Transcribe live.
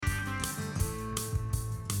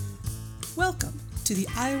Welcome to the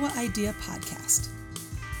Iowa Idea Podcast.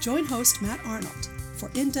 Join host Matt Arnold for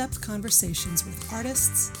in-depth conversations with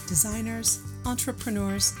artists, designers,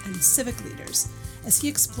 entrepreneurs, and civic leaders as he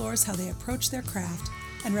explores how they approach their craft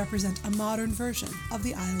and represent a modern version of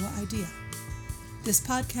the Iowa Idea. This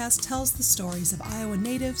podcast tells the stories of Iowa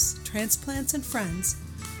natives, transplants, and friends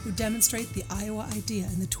who demonstrate the Iowa Idea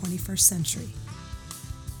in the 21st century.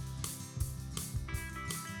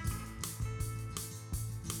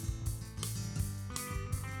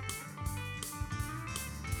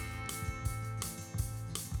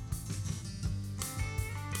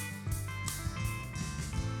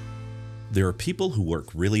 There are people who work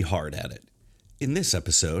really hard at it. In this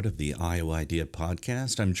episode of the Iowa Idea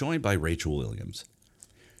Podcast, I'm joined by Rachel Williams.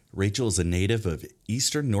 Rachel is a native of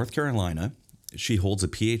Eastern North Carolina. She holds a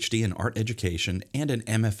PhD in art education and an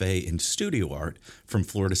MFA in studio art from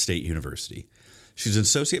Florida State University. She's an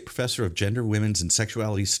associate professor of gender, women's, and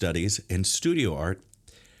sexuality studies and studio art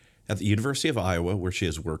at the University of Iowa, where she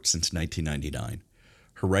has worked since 1999.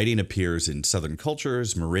 Her writing appears in Southern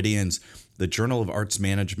Cultures, Meridians, the Journal of Arts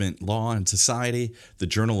Management, Law and Society, the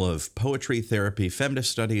Journal of Poetry, Therapy,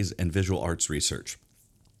 Feminist Studies, and Visual Arts Research.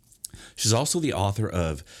 She's also the author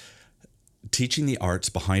of Teaching the Arts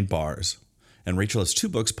Behind Bars, and Rachel has two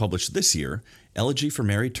books published this year, Elegy for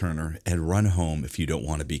Mary Turner and Run Home If You Don't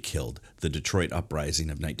Want to Be Killed, The Detroit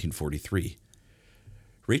Uprising of 1943.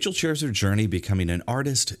 Rachel shares her journey becoming an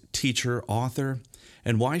artist, teacher, author,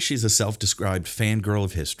 and why she's a self-described fangirl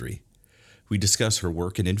of history. We discuss her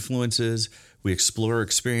work and influences. We explore her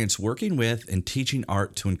experience working with and teaching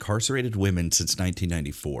art to incarcerated women since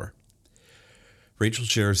 1994. Rachel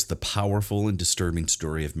shares the powerful and disturbing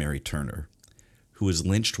story of Mary Turner, who was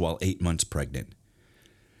lynched while 8 months pregnant.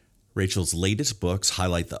 Rachel's latest books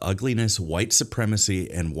highlight the ugliness white supremacy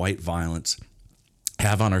and white violence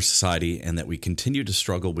have on our society and that we continue to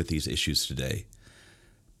struggle with these issues today.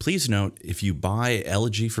 Please note, if you buy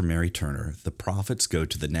Elegy for Mary Turner, the profits go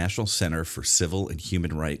to the National Center for Civil and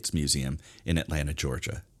Human Rights Museum in Atlanta,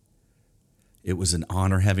 Georgia. It was an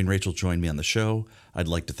honor having Rachel join me on the show. I'd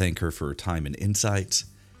like to thank her for her time and insights.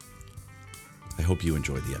 I hope you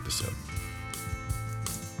enjoyed the episode.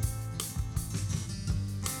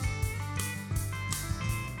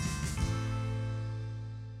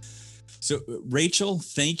 So, Rachel,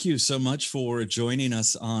 thank you so much for joining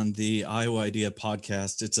us on the Iowa Idea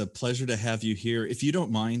Podcast. It's a pleasure to have you here. If you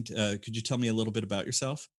don't mind, could you tell me a little bit about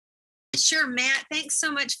yourself? Sure, Matt. Thanks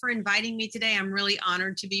so much for inviting me today. I'm really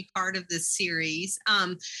honored to be part of this series.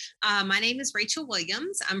 My name is Rachel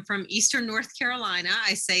Williams. I'm from Eastern North Carolina.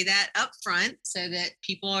 I say that up front so that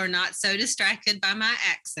people are not so distracted by my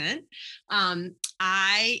accent.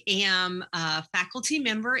 I am a faculty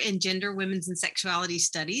member in Gender, Women's, and Sexuality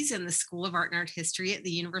Studies in the School of Art and Art History at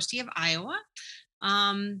the University of Iowa.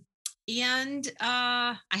 And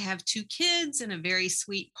I have two kids and a very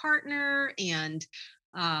sweet partner and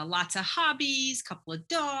lots of hobbies, couple of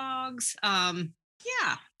dogs.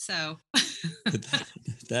 So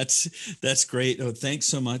that's great. Oh, thanks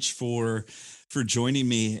so much for joining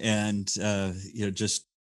me, and just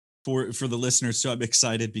for the listeners. So I'm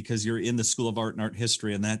excited because you're in the School of Art and Art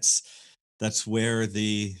History, and that's where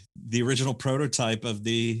the original prototype of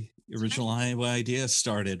the original Iowa Idea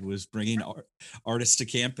started, was bringing artists to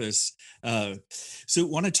campus. So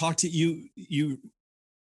want to talk to you.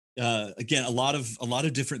 Again, a lot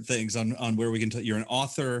of different things on where we can tell. You're an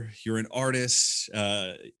author, you're an artist,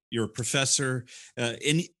 you're a professor.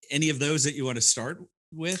 Any of those that you want to start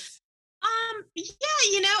with?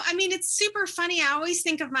 It's super funny. I always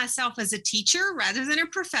think of myself as a teacher rather than a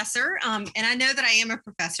professor. And I know that I am a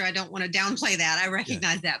professor. I don't want to downplay that. I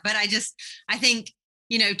recognize that, but I think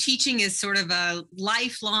teaching is sort of a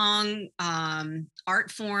lifelong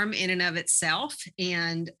art form in and of itself.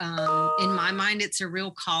 And in my mind, it's a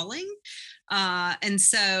real calling. And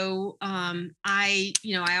so I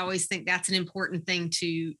always think that's an important thing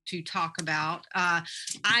to talk about.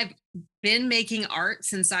 I've been making art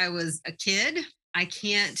since I was a kid. I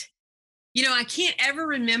can't ever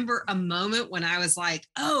remember a moment when I was like,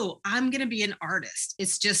 oh, I'm going to be an artist.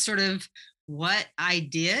 It's just sort of what I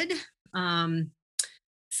did.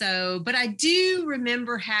 But I do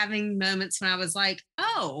remember having moments when I was like,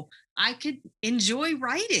 oh, I could enjoy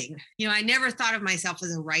writing. I never thought of myself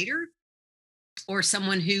as a writer or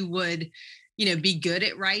someone who would, be good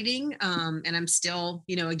at writing. And I'm still,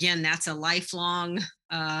 again, that's a lifelong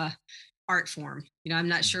art form. I'm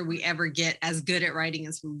not sure we ever get as good at writing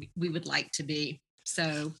as we would like to be.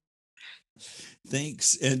 So.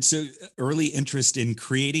 Thanks. And so early interest in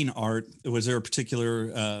creating art, was there a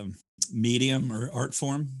particular medium or art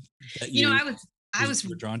form that I was you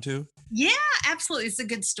were drawn to? Yeah, absolutely. It's a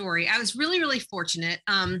good story. I was really, really fortunate.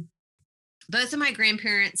 Both of my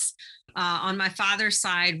grandparents on my father's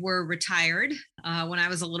side were retired when I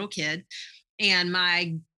was a little kid. And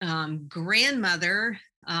my grandmother,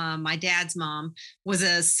 my dad's mom, was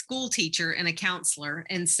a school teacher and a counselor.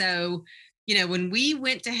 And so, when we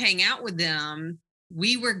went to hang out with them,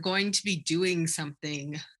 we were going to be doing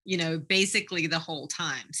something, basically the whole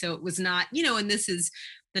time. So it was not, and this is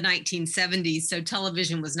the 1970s. So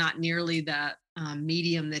television was not nearly the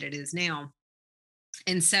medium that it is now.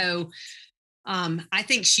 And so I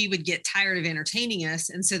think she would get tired of entertaining us.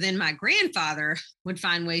 And so then my grandfather would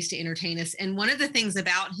find ways to entertain us. And one of the things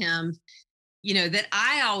about him, that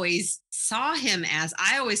I always saw him as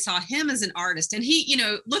an artist. And he,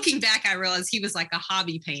 looking back, I realized he was like a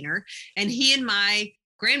hobby painter. And he and my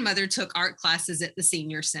grandmother took art classes at the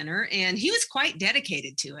senior center, and he was quite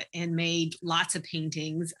dedicated to it and made lots of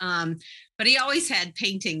paintings. But he always had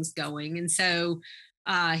paintings going. And so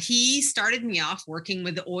he started me off working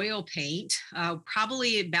with oil paint,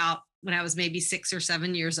 probably about when I was maybe 6 or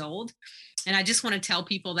 7 years old. And I just want to tell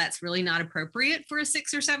people that's really not appropriate for a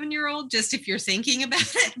 6 or 7-year-old, just if you're thinking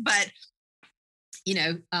about it. But,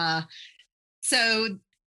 so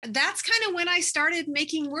that's kind of when I started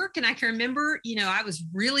making work. And I can remember, I was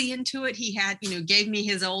really into it. He had, gave me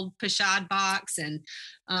his old Pashad box and,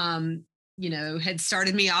 had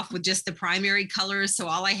started me off with just the primary colors. So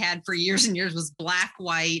all I had for years and years was black,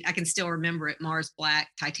 white. I can still remember it: Mars black,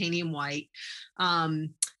 titanium white,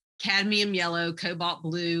 cadmium yellow, cobalt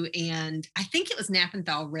blue, and I think it was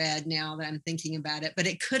Naphthol red, now that I'm thinking about it, but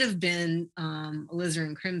it could have been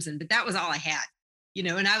alizarin crimson, but that was all I had,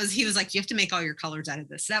 and he was like, you have to make all your colors out of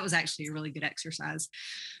this. So that was actually a really good exercise.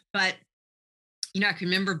 But I can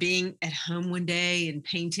remember being at home one day and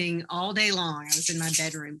painting all day long. I was in my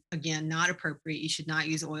bedroom. Again, not appropriate. You should not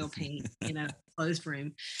use oil paint in a closed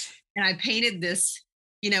room. And I painted this,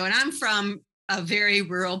 and I'm from a very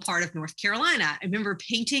rural part of North Carolina. I remember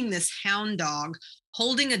painting this hound dog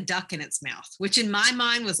holding a duck in its mouth, which in my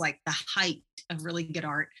mind was like the height of really good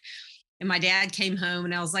art. And my dad came home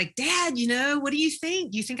and I was like, Dad, what do you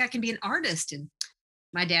think? Do you think I can be an artist? And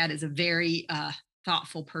my dad is a very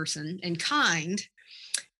thoughtful person and kind.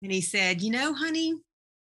 And he said, honey,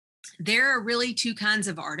 there are really two kinds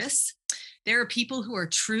of artists. There are people who are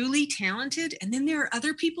truly talented, and then there are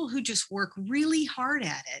other people who just work really hard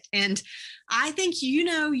at it. And I think,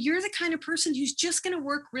 you're the kind of person who's just going to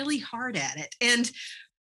work really hard at it. And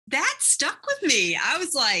that stuck with me. I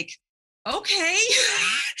was like, okay.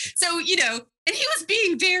 So, and he was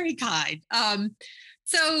being very kind.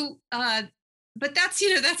 But that's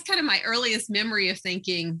kind of my earliest memory of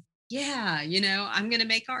thinking, yeah, I'm going to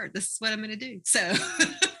make art. This is what I'm going to do. So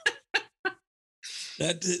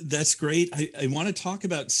that's great. I want to talk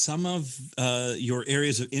about some of your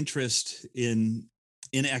areas of interest in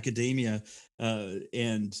academia.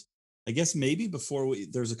 And I guess maybe before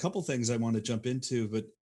there's a couple things I want to jump into, but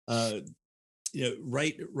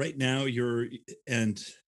right now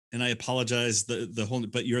and I apologize, the whole,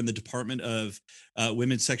 but you're in the Department of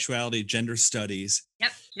Women's Sexuality, Gender Studies.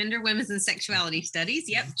 Yep. Gender, Women's and Sexuality Studies.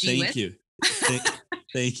 Yep. Thank you.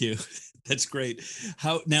 Thank you. That's great.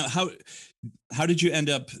 How did you end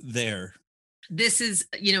up there? This is,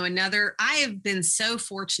 I have been so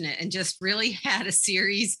fortunate and just really had a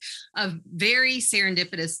series of very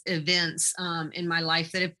serendipitous events in my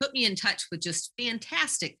life that have put me in touch with just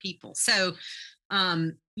fantastic people. So,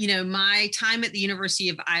 my time at the University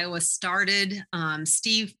of Iowa started.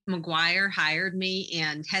 Steve McGuire hired me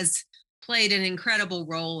and has played an incredible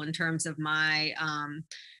role in terms of my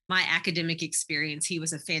academic experience. He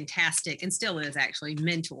was a fantastic, and still is actually,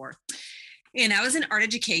 mentor. And I was in art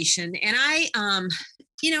education, and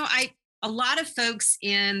a lot of folks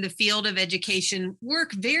in the field of education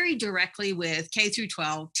work very directly with K through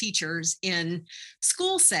 12 teachers in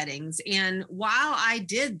school settings. And while I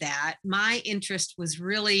did that, my interest was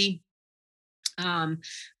really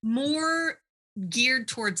more geared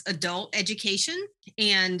towards adult education,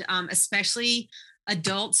 and especially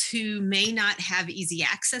adults who may not have easy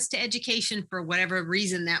access to education for whatever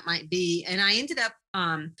reason that might be. And I ended up,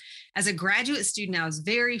 as a graduate student, I was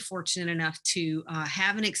very fortunate enough to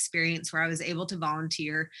have an experience where I was able to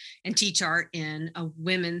volunteer and teach art in a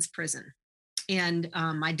women's prison. And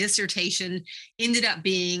my dissertation ended up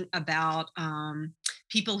being about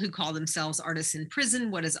people who call themselves artists in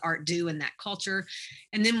prison. What does art do in that culture?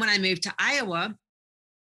 And then when I moved to Iowa,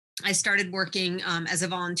 I started working as a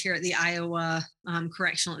volunteer at the Iowa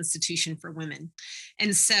Correctional Institution for Women.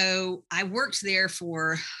 And so I worked there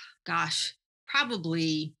for,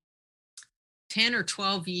 probably 10 or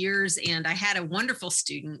 12 years, and I had a wonderful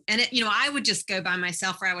student. And I would just go by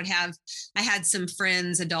myself, or I had some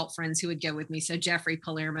friends, adult friends, who would go with me. So Jeffrey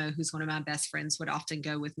Palermo, who's one of my best friends, would often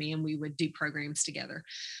go with me, and we would do programs together.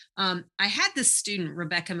 I had this student,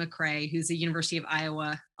 Rebecca McCrae, who's a University of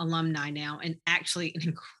Iowa alumni now, and actually an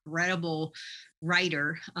incredible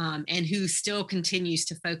writer, and who still continues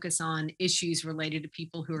to focus on issues related to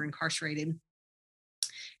people who are incarcerated.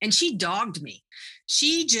 And she dogged me.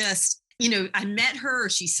 She just, I met her, or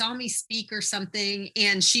she saw me speak or something,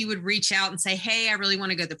 and she would reach out and say, "Hey, I really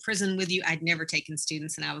want to go to prison with you." I'd never taken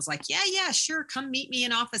students. And I was like, yeah, sure. Come meet me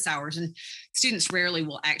in office hours. And students rarely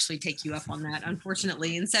will actually take you up on that,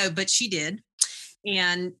 unfortunately. And so, but she did,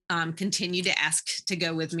 and continued to ask to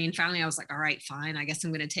go with me. And finally I was like, all right, fine. I guess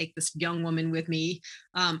I'm going to take this young woman with me.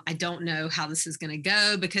 I don't know how this is going to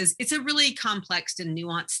go, because it's a really complex and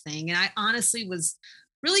nuanced thing. And I honestly was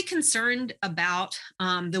really concerned about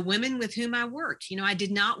the women with whom I worked. I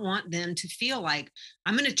did not want them to feel like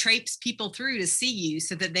I'm going to traipse people through to see you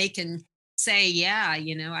so that they can say, yeah,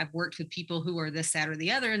 I've worked with people who are this, that, or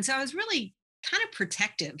the other. And so I was really kind of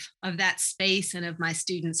protective of that space and of my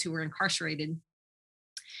students who were incarcerated.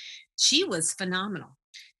 She was phenomenal.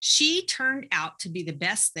 She turned out to be the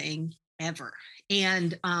best thing ever.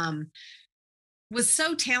 And was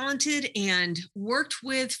so talented and worked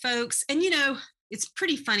with folks. And, it's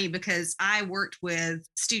pretty funny, because I worked with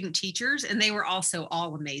student teachers, and they were also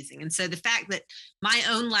all amazing. And so the fact that my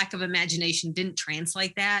own lack of imagination didn't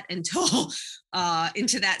translate that until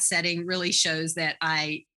into that setting really shows that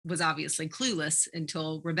I was obviously clueless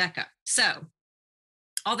until Rebecca. So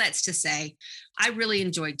all that's to say, I really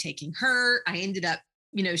enjoyed taking her. I ended up,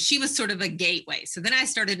 she was sort of a gateway. So then I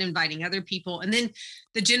started inviting other people. And then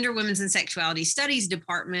the Gender, Women's, and Sexuality Studies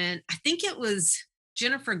department, I think it was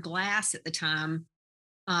Jennifer Glass at the time,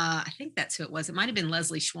 I think that's who it was. It might have been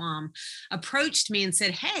Leslie Schwam, approached me and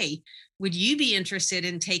said, "Hey, would you be interested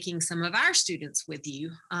in taking some of our students with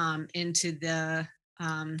you into the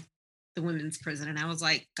women's prison?" And I was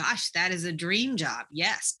like, "Gosh, that is a dream job.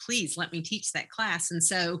 Yes, please let me teach that class." And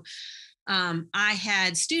so I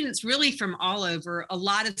had students really from all over, a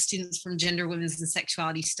lot of students from Gender, Women's, and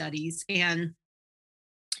Sexuality Studies. And,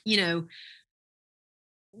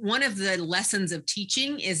 one of the lessons of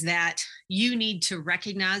teaching is that you need to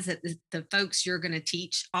recognize that the folks you're going to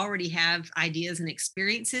teach already have ideas and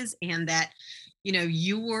experiences, and that,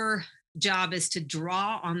 your job is to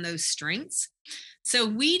draw on those strengths. So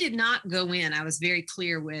we did not go in. I was very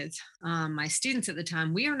clear with my students at the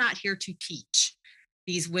time. We are not here to teach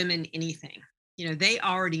these women anything. They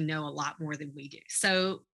already know a lot more than we do.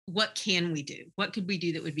 So what can we do? What could we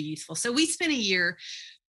do that would be useful? So we spent a year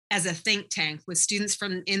as a think tank with students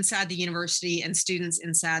from inside the university and students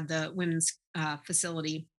inside the women's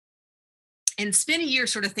facility, and spent a year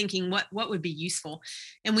sort of thinking what would be useful.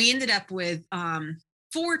 And we ended up with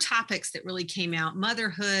 4 topics that really came out: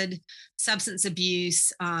 motherhood, substance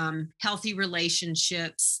abuse, healthy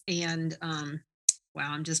relationships, and wow,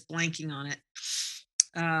 I'm just blanking on it,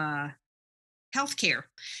 healthcare.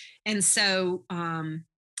 And so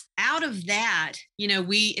out of that,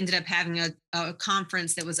 we ended up having a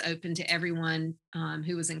conference that was open to everyone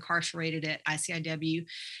who was incarcerated at ICIW.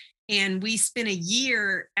 And we spent a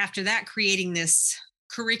year after that creating this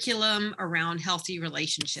curriculum around healthy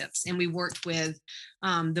relationships. And we worked with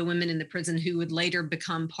the women in the prison who would later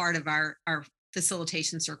become part of our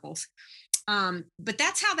facilitation circles. But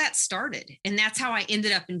that's how that started. And that's how I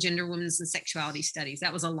ended up in Gender, Women's, and Sexuality Studies.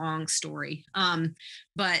 That was a long story.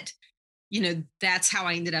 But that's how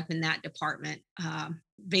I ended up in that department.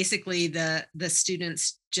 Basically, the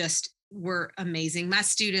students just were amazing.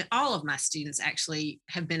 All of my students actually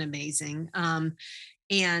have been amazing.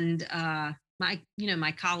 And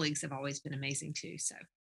my colleagues have always been amazing too. So.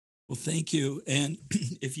 Well, thank you. And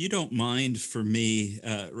if you don't mind, for me,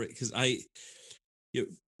 because I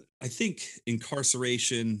think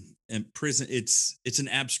incarceration and prison, it's an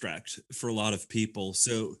abstract for a lot of people.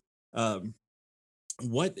 So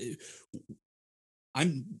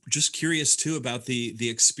I'm just curious too about the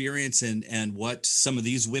experience and what some of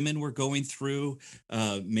these women were going through.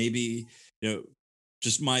 Maybe,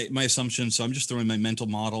 just my assumption. So I'm just throwing my mental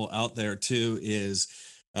model out there too, is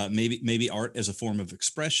maybe art as a form of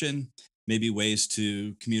expression, maybe ways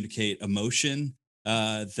to communicate emotion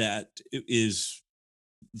that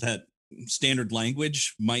standard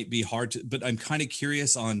language might be hard to, but I'm kind of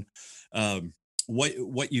curious on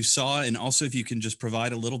what you saw, and also if you can just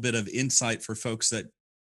provide a little bit of insight for folks that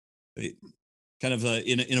kind of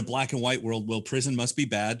in a black and white world, well, prison must be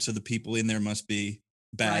bad, so the people in there must be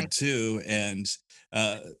bad, right, too. And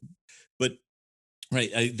but right,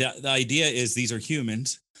 the idea is these are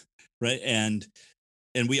humans right? And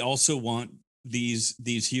we also want these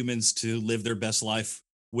humans to live their best life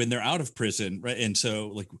when they're out of prison, right? And so,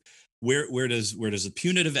 like, where does the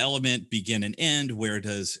punitive element begin and end? Where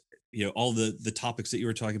does, all the topics that you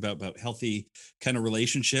were talking about healthy kind of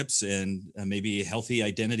relationships and maybe a healthy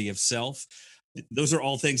identity of self? Those are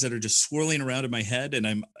all things that are just swirling around in my head, and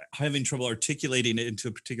I'm having trouble articulating it into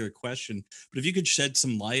a particular question. But if you could shed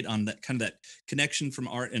some light on that kind of that connection from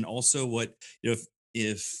art, and also what,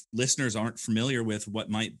 if listeners aren't familiar with what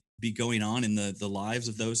might be going on in the lives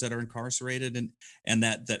of those that are incarcerated, and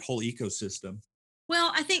that whole ecosystem.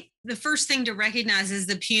 Well, I think the first thing to recognize is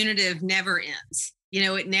the punitive never ends.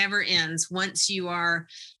 It never ends. Once you are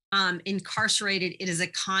incarcerated, it is a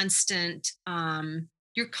constant,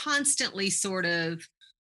 you're constantly sort of,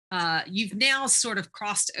 you've now sort of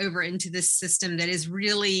crossed over into this system that is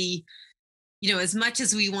really, as much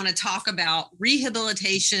as we want to talk about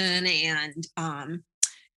rehabilitation and,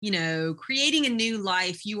 creating a new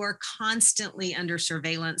life, you are constantly under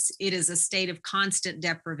surveillance. It is a state of constant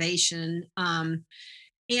deprivation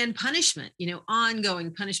and punishment,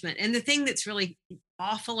 ongoing punishment. And the thing that's really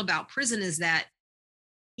awful about prison is that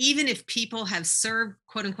even if people have served,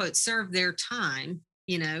 quote unquote, served their time,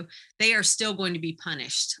 they are still going to be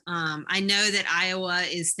punished. I know that Iowa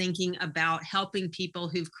is thinking about helping people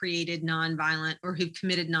who've created nonviolent or who've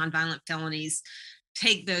committed nonviolent felonies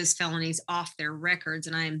take those felonies off their records.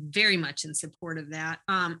 And I am very much in support of that.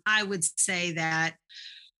 I would say that,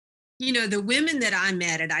 the women that I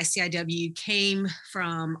met at ICIW came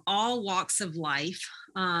from all walks of life.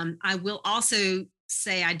 I will also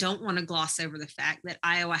say I don't want to gloss over the fact that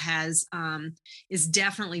Iowa is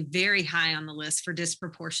definitely very high on the list for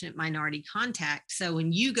disproportionate minority contact. So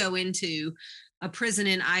when you go into a prison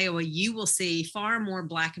in Iowa, you will see far more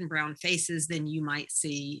Black and brown faces than you might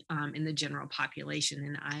see in the general population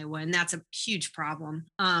in Iowa. And that's a huge problem.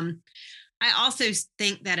 I also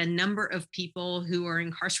think that a number of people who are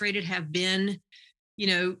incarcerated have been,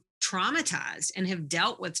 traumatized and have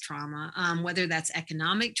dealt with trauma, whether that's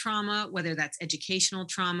economic trauma, whether that's educational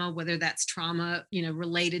trauma, whether that's trauma,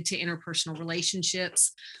 related to interpersonal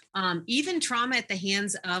relationships, even trauma at the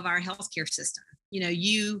hands of our healthcare system.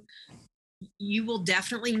 You will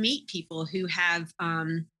definitely meet people who have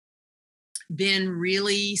been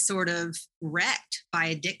really sort of wrecked by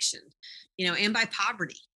addiction, and by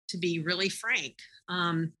poverty, to be really frank,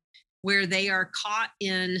 where they are caught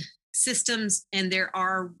in systems and there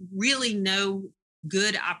are really no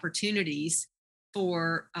good opportunities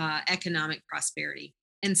for economic prosperity.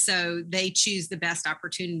 And so they choose the best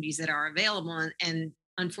opportunities that are available. And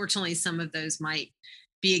unfortunately, some of those might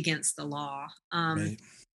be against the law. Right.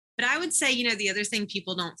 But I would say, the other thing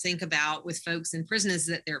people don't think about with folks in prison is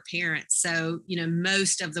that they're parents. So,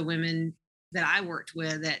 most of the women that I worked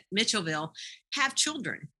with at Mitchellville have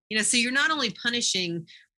children, so you're not only punishing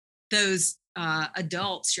those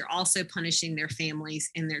adults, you're also punishing their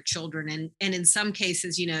families and their children. And in some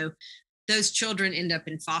cases, those children end up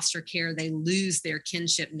in foster care. They lose their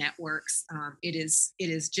kinship networks. It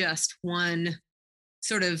is just one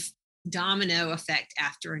sort of domino effect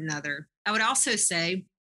after another. I would also say,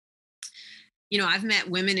 I've met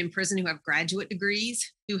women in prison who have graduate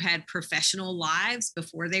degrees, who had professional lives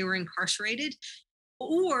before they were incarcerated,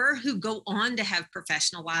 or who go on to have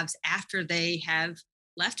professional lives after they have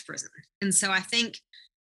left prison. And so I think,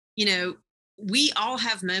 we all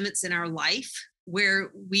have moments in our life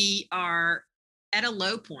where we are at a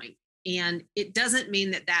low point, and it doesn't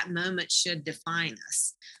mean that moment should define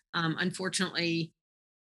us. Unfortunately,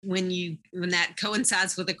 when that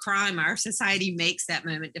coincides with a crime, our society makes that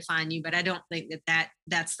moment define you. But I don't think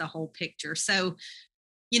that's the whole picture. So,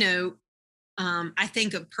 I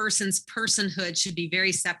think a person's personhood should be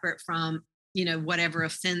very separate from, whatever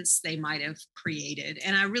offense they might have created.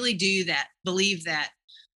 And I really do believe that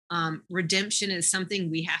redemption is something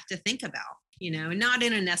we have to think about, not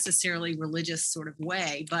in a necessarily religious sort of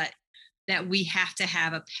way, but that we have to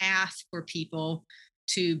have a path for people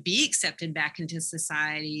to be accepted back into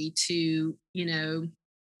society, to,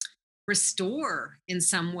 restore in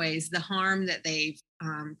some ways the harm that they've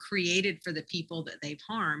created for the people that they've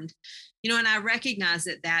harmed, and I recognize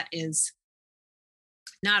that is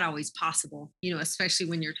not always possible, especially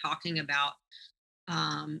when you're talking about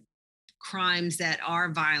crimes that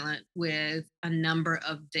are violent with a number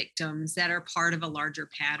of victims that are part of a larger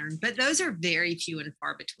pattern. But those are very few and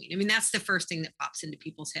far between. I mean, that's the first thing that pops into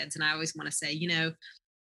people's heads. And I always want to say,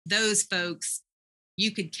 those folks,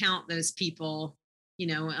 you could count those people,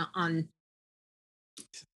 on,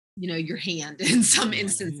 your hand in some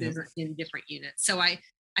instances in different units. So I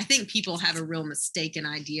think people have a real mistaken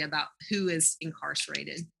idea about who is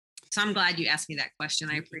incarcerated. So I'm glad you asked me that question.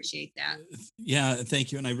 I appreciate that. Yeah,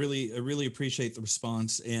 thank you. And I really appreciate the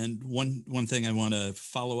response. And one thing I want to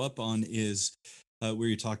follow up on is where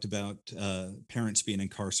you talked about parents being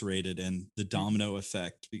incarcerated and the domino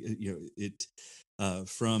effect. You know, it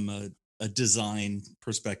from a design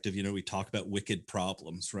perspective, you know, we talk about wicked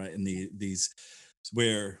problems, right? And these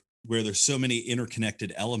where there's so many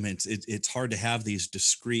interconnected elements, it's hard to have these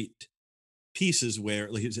discrete pieces where,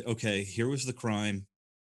 like, okay, here was the crime,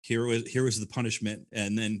 here was the punishment,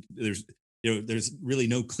 and then there's really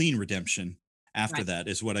no clean redemption after Right. that,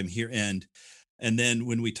 is what I'm hearing. And then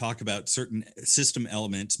when we talk about certain system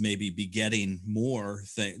elements maybe begetting more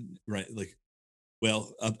thing, right? Like,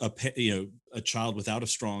 well, a child without a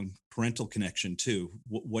strong parental connection too,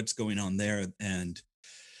 what's going on there? And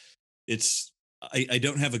it's I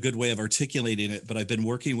don't have a good way of articulating it, but I've been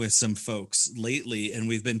working with some folks lately, and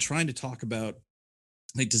we've been trying to talk about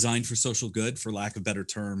like design for social good, for lack of better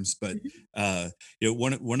terms. But Mhm.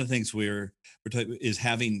 one of the things we're talking is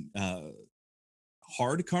having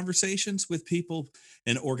hard conversations with people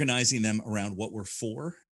and organizing them around what we're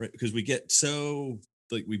for, right? Because we get so,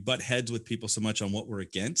 like, we butt heads with people so much on what we're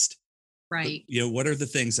against. But Right. what are the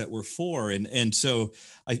things that we're for? And so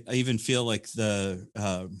I even feel like the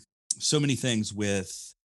so many things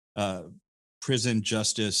with uh, prison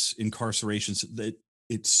justice, incarcerations, that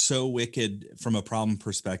it's so wicked from a problem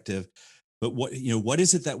perspective. But what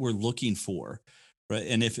is it that we're looking for, right?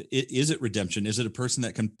 And if it is it redemption, is it a person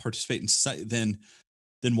that can participate in society?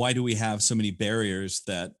 Then why do we have so many barriers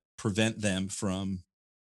that prevent them from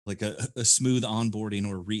like a smooth onboarding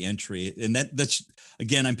or reentry? And that's,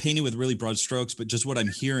 again, I'm painting with really broad strokes, but just what I'm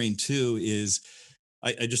hearing too is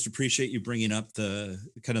I just appreciate you bringing up the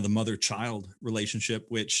kind of the mother-child relationship,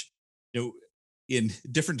 which, in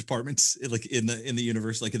different departments, like in the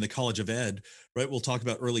universe, like in the College of Ed, right? We'll talk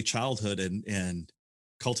about early childhood and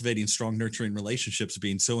cultivating strong, nurturing relationships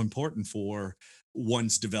being so important for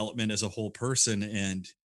one's development as a whole person. And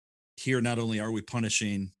here, not only are we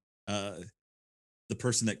punishing uh, the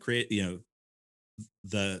person that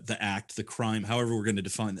the act, the crime, however we're going to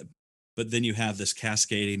define them, but then you have this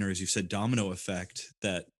cascading, or as you said, domino effect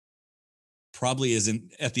that probably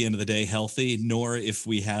isn't at the end of the day healthy, nor, if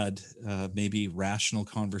we had maybe rational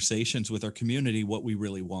conversations with our community, what we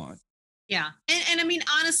really want. Yeah. And I mean,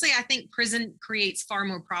 honestly, I think prison creates far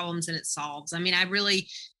more problems than it solves. I mean, I really,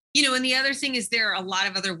 and the other thing is there are a lot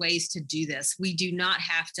of other ways to do this. We do not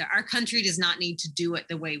have to, our country does not need to do it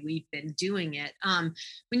the way we've been doing it.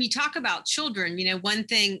 When you talk about children, one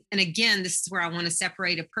thing, and again, this is where I want to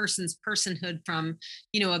separate a person's personhood from,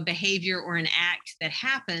 a behavior or an act that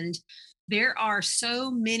happened. There are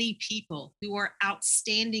so many people who are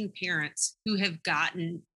outstanding parents who have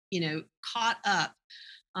gotten, caught up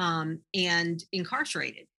and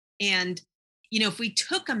incarcerated. And, if we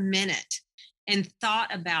took a minute and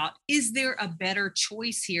thought about, is there a better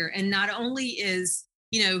choice here? And not only is,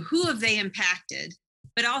 who have they impacted,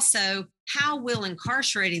 but also how will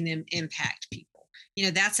incarcerating them impact people?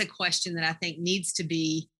 That's a question that I think needs to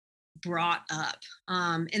be brought up.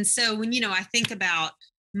 And so when, I think about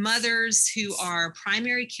mothers who are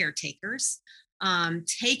primary caretakers,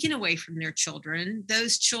 taken away from their children,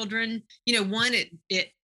 those children, one,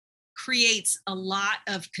 it creates a lot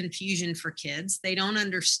of confusion for kids. They don't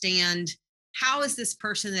understand, how is this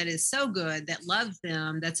person that is so good, that loves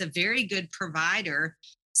them, that's a very good provider,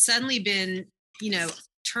 suddenly been,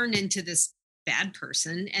 turned into this bad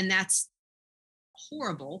person. And that's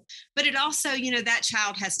horrible. But it also, that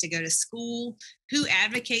child has to go to school. Who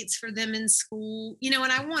advocates for them in school? And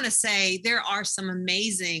I want to say there are some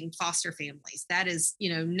amazing foster families. That is,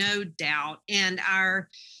 no doubt. And our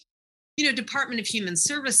Department of Human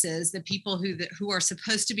Services, the people who are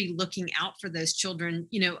supposed to be looking out for those children,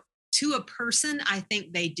 to a person, I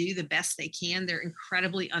think they do the best they can. They're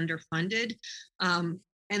incredibly underfunded.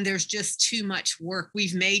 And there's just too much work.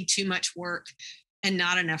 We've made too much work and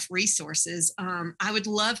not enough resources. I would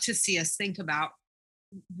love to see us think about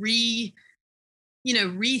rethinking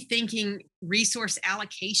resource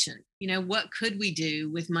allocation. What could we do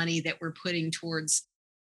with money that we're putting towards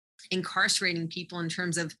incarcerating people, in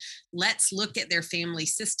terms of, let's look at their family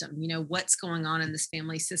system, what's going on in this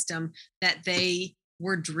family system, that they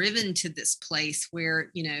were driven to this place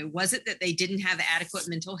where, was it that they didn't have adequate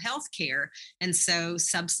mental health care? And so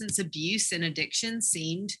substance abuse and addiction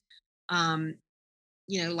seemed,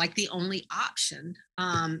 like the only option.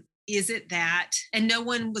 Is it that, and no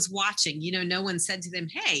one was watching, no one said to them,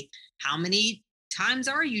 hey, how many times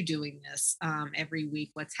are you doing this every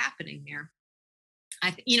week? What's happening there?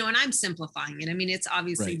 And I'm simplifying it. I mean, it's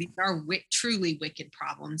obviously, Right. these are truly wicked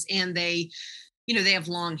problems, and they they have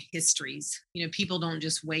long histories. People don't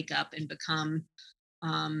just wake up and become,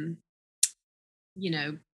 um, you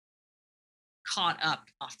know, caught up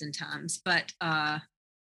oftentimes. But I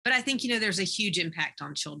think, there's a huge impact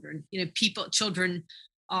on children. Children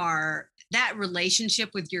are that relationship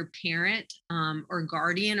with your parent, or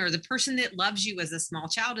guardian, or the person that loves you as a small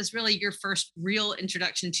child is really your first real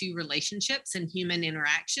introduction to relationships and human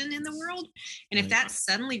interaction in the world. And if Right. that's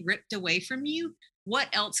suddenly ripped away from you, what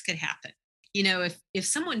else could happen? If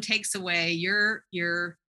someone takes away your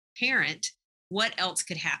parent, what else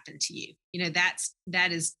could happen to you?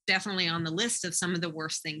 That is definitely on the list of some of the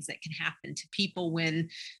worst things that can happen to people when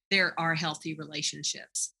there are healthy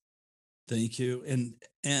relationships. Thank you.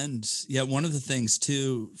 And yeah, one of the things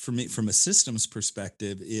too for me from a systems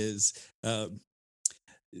perspective is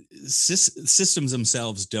systems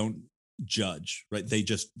themselves don't judge, right?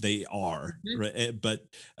 They are, Mhm. right? But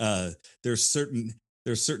there's certain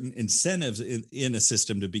incentives in a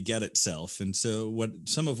system to beget itself. And so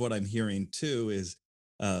some of what I'm hearing too is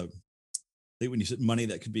uh when you said money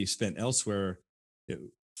that could be spent elsewhere, it,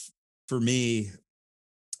 for me,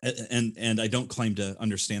 and I don't claim to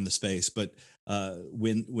understand the space, but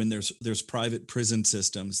when there's private prison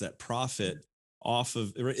systems that profit off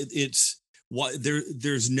of it's what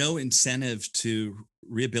there's no incentive to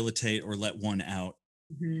rehabilitate or let one out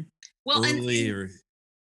Mhm. Well, early or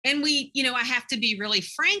and we, I have to be really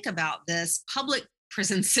frank about this. Public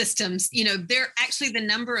prison systems, they're actually, the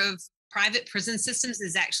number of private prison systems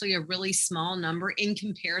is actually a really small number in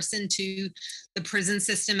comparison to the prison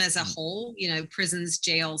system as a whole, prisons,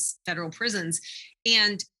 jails, federal prisons.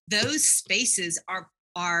 And those spaces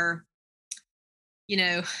are, you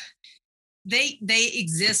know, they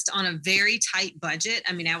exist on a very tight budget.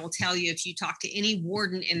 I mean, I will tell you, if you talk to any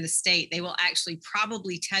warden in the state, they will actually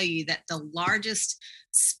probably tell you that the largest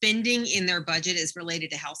spending in their budget is related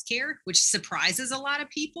to healthcare, which surprises a lot of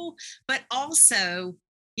people. But also,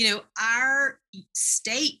 our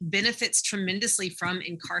state benefits tremendously from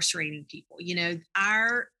incarcerating people.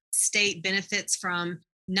 Our state benefits from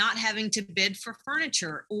not having to bid for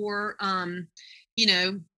furniture, or you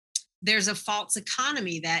know there's a false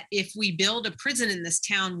economy that if we build a prison in this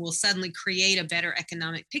town, we'll suddenly create a better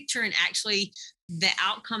economic picture. And actually, the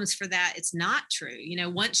outcomes for that, it's not true.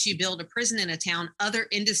 Once you build a prison in a town, other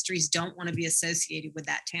industries don't want to be associated with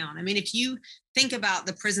that town. I mean, if you think about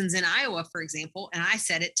the prisons in Iowa, for example, and I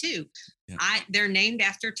said it too, yeah. they're named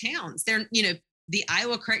after towns. The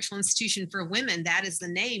Iowa Correctional Institution for Women, that is the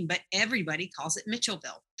name, but everybody calls it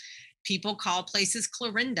Mitchellville. People call places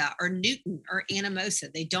Clarinda or Newton or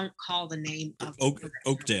Anamosa. They don't call the name of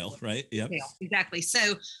Oakdale, right? Yep. Exactly.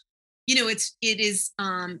 So, it's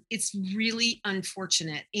really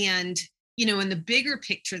unfortunate. And, in the bigger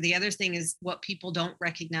picture, the other thing is what people don't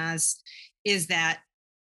recognize is that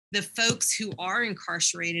the folks who are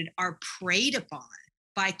incarcerated are preyed upon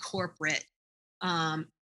by corporations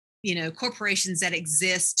that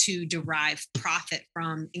exist to derive profit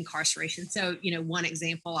from incarceration. So, one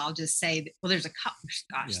example I'll just say, well, there's a couple,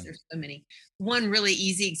 gosh, Yeah. there's so many. One really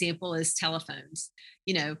easy example is telephones.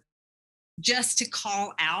 Just to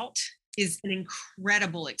call out is an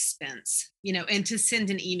incredible expense, and to send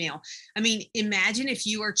an email. I mean, imagine if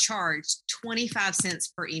you are charged 25 cents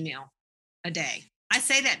per email a day. I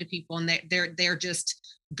say that to people and they're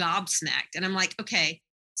just gobsmacked. And I'm like, okay,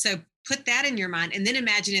 so put that in your mind. And then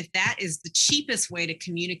imagine if that is the cheapest way to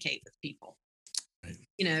communicate with people.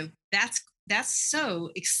 Right. That's so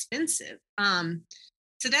expensive.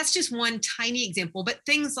 So that's just one tiny example. But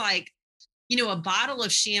things like, a bottle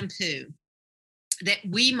of shampoo that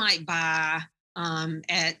we might buy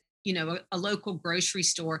at a local grocery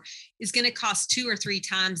store is going to cost 2 or 3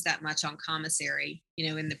 times that much on commissary,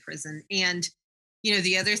 in the prison. And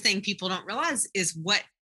the other thing people don't realize is what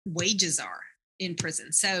wages are in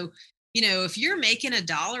prison. So if you're making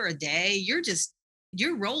 $1 a day,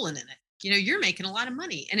 you're rolling in it. You're making a lot of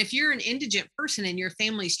money. And if you're an indigent person and your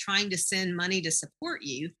family's trying to send money to support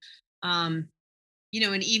you, and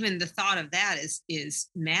even the thought of that is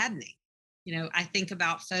maddening. I think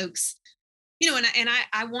about folks, and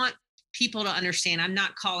I want people to understand, I'm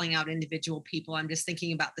not calling out individual people. I'm just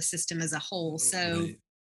thinking about the system as a whole. So, Right.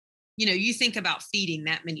 You think about feeding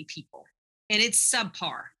that many people and it's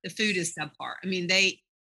subpar. The food is subpar. I mean, I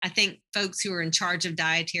think folks who are in charge of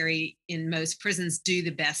dietary in most prisons do the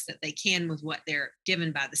best that they can with what they're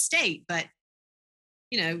given by the state. But,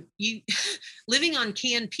 you living on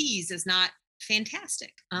canned peas is not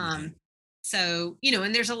fantastic. So,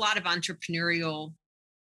 and there's a lot of entrepreneurial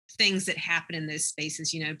things that happen in those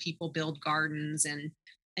spaces. People build gardens and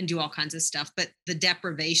do all kinds of stuff, but the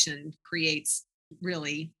deprivation creates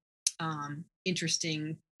really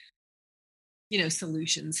interesting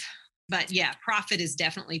solutions. But yeah, profit is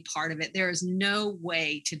definitely part of it. There is no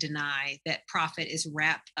way to deny that profit is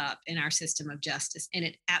wrapped up in our system of justice, and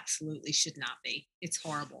it absolutely should not be. It's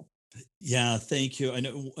horrible. Yeah, thank you. I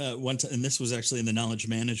know one time, and this was actually in the knowledge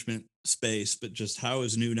management space, but just how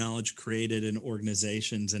is new knowledge created in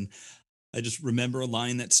organizations? And I just remember a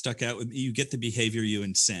line that stuck out with me: "You get the behavior you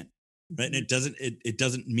incent." Right. And it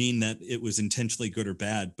doesn't mean that it was intentionally good or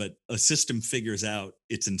bad, but a system figures out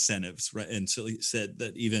its incentives. Right. And so he said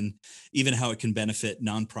that even how it can benefit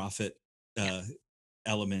nonprofit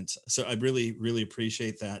elements. So I really, really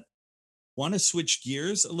appreciate that. Want to switch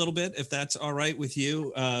gears a little bit, if that's all right with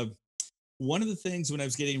you. One of the things when I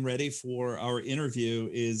was getting ready for our interview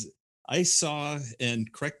is I saw,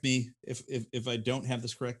 and correct me if I don't have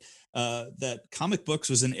this correct, that comic books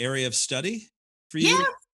was an area of study for you. Yeah.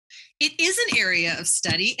 It is an area of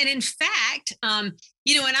study. And in fact, and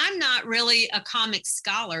I'm not really a comic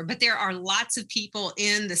scholar, but there are lots of people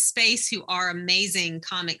in the space who are amazing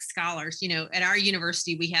comic scholars. At our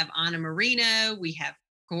university, we have Anna Marino, we have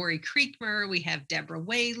Corey Creekmer, we have Deborah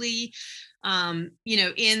Whaley. In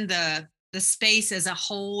the space as a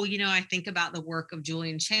whole, I think about the work of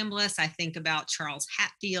Julian Chambliss. I think about Charles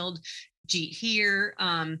Hatfield, Jeet Heer.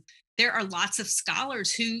 There are lots of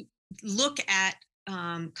scholars who look at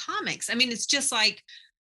comics. I mean, it's just like,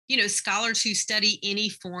 scholars who study any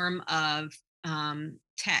form of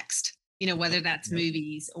text, whether that's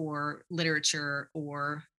movies or literature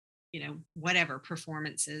or, whatever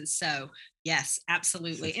performances. So yes,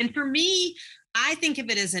 absolutely. And for me, I think of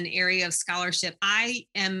it as an area of scholarship. I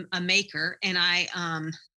am a maker, and I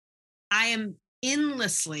am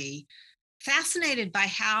endlessly fascinated by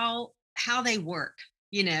how they work.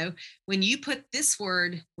 When you put this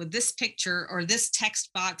word with this picture or this text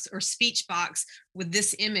box or speech box with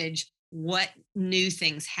this image, what new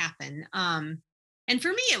things happen? And for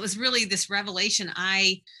me, it was really this revelation.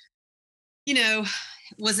 I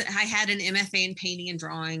had an MFA in painting and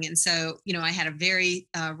drawing. And so, I had a very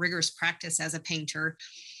rigorous practice as a painter.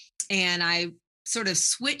 And I sort of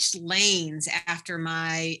switched lanes after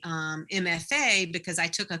my MFA because I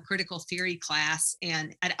took a critical theory class,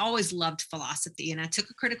 and I'd always loved philosophy. And I took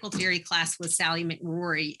a critical theory class with Sally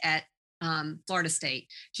McRory at Florida State.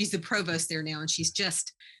 She's the provost there now, and she's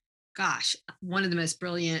just, one of the most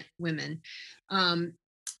brilliant women. And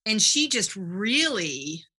she just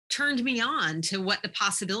really turned me on to what the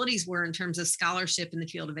possibilities were in terms of scholarship in the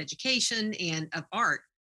field of education and of art.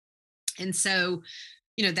 And so,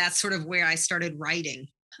 that's sort of where I started writing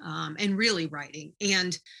and really writing.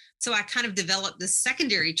 And so I kind of developed this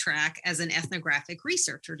secondary track as an ethnographic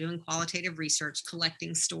researcher, doing qualitative research,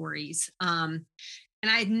 collecting stories. And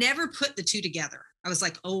I had never put the two together. I was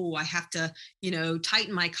like, oh, I have to,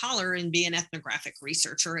 tighten my collar and be an ethnographic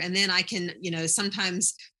researcher. And then I can,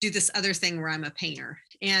 sometimes do this other thing where I'm a painter.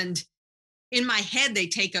 And in my head, they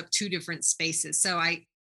take up two different spaces. So I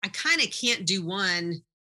kind of can't do one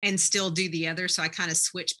and still do the other. So I kind of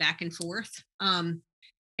switch back and forth. And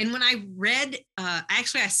when I read, I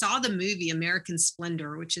saw the movie American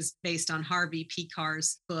Splendor, which is based on Harvey P.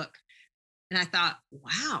 Carr's book. And I thought,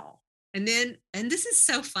 wow. And this is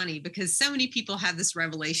so funny because so many people have this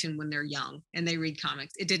revelation when they're young and they read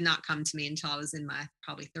comics. It did not come to me until I was in my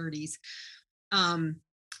probably 30s. And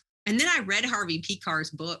then I read Harvey P. Carr's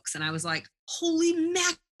books, and I was like, holy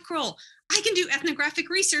mackerel, I can do ethnographic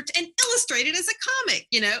research and illustrate it as a comic,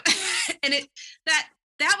 and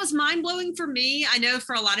that was mind-blowing for me. I know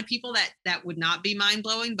for a lot of people that would not be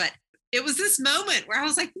mind-blowing, but it was this moment where I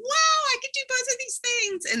was like, wow, I could do both of these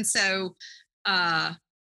things. And so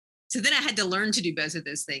then I had to learn to do both of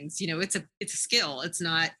those things. It's a skill. It's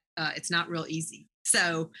not real easy.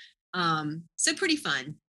 So pretty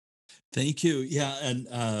fun. Thank you. Yeah.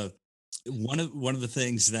 And one of the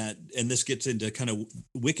things that, and this gets into kind of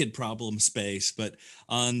wicked problem space, but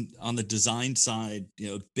on the design side,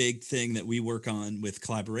 big thing that we work on with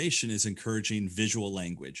collaboration is encouraging visual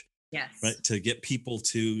language. Yes. Right. To get people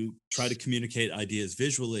to try to communicate ideas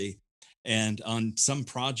visually. And on some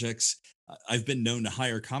projects, I've been known to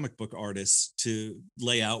hire comic book artists to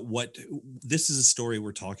lay out what this is a story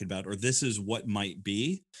we're talking about, or this is what might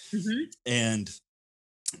be. Mm-hmm. And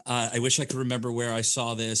I wish I could remember where I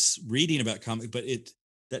saw this reading about comic, but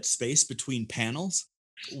that space between panels,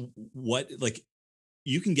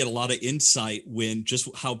 you can get a lot of insight when just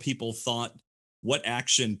how people thought what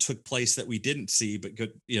action took place that we didn't see, but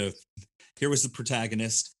here was the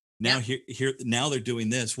protagonist. Now now they're doing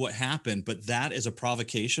this, what happened? But that as a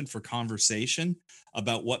provocation for conversation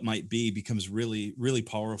about what might be becomes really, really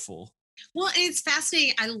powerful. Well, it's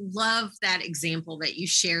fascinating. I love that example that you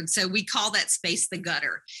shared. So we call that space the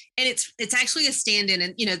gutter, and it's actually a stand-in.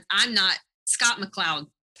 And I'm not Scott McCloud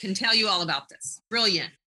can tell you all about this.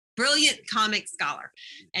 Brilliant comic scholar.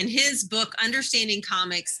 And his book, Understanding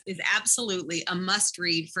Comics, is absolutely a must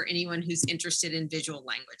read for anyone who's interested in visual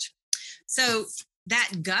language. So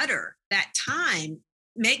that gutter, that time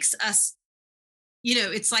makes us,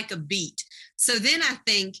 it's like a beat. So then I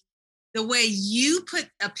think the way you put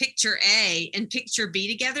a picture A and picture B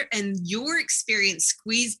together and your experience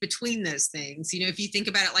squeezed between those things, if you think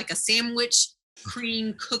about it like a sandwich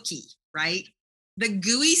cream cookie, right? The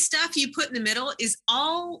gooey stuff you put in the middle is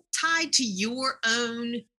all tied to your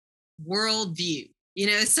own worldview,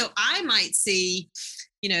 so I might see,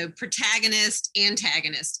 protagonist,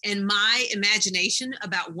 antagonist, and my imagination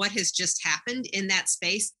about what has just happened in that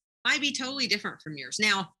space might be totally different from yours.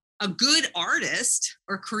 Now, a good artist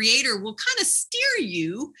or creator will kind of steer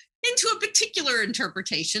you into a particular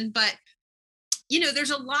interpretation, but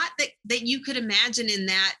there's a lot that you could imagine in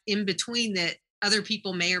that in between that other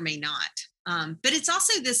people may or may not. But it's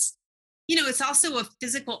also this, it's also a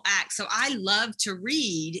physical act. So I love to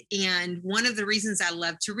read. And one of the reasons I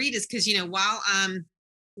love to read is because, while I'm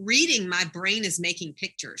reading, my brain is making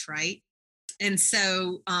pictures, right? And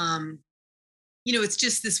so, it's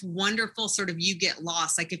just this wonderful sort of, you get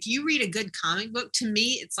lost. Like if you read a good comic book, to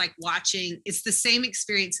me, it's like it's the same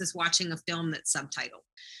experience as watching a film that's subtitled.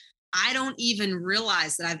 I don't even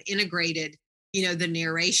realize that I've integrated the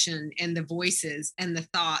narration and the voices and the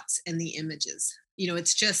thoughts and the images.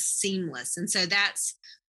 It's just seamless. And so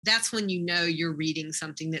that's when you're reading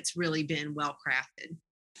something that's really been well crafted.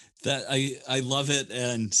 That I love it,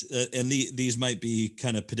 and these might be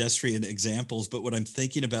kind of pedestrian examples, but what I'm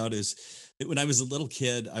thinking about is that when I was a little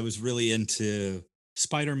kid, I was really into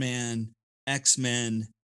Spider-Man, X-Men,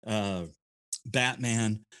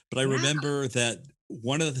 Batman, but I remember that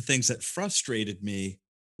one of the things that frustrated me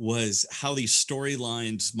was how these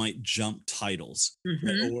storylines might jump titles,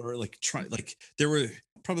 right? Or there were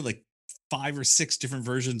probably like 5 or 6 different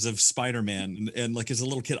versions of Spider-Man. And like, as a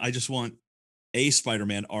little kid, I just want a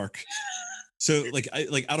Spider-Man arc. So like,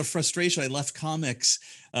 out of frustration, I left comics,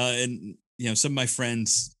 and, some of my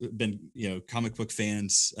friends have been, comic book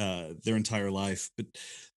fans, their entire life. But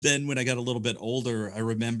then when I got a little bit older, I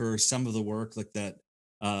remember some of the work like that,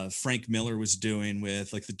 Frank Miller was doing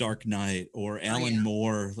with like The Dark Knight, or Alan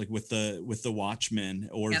Moore, like with the Watchmen,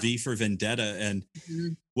 or V for Vendetta. And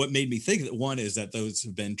what made me think that, one is that those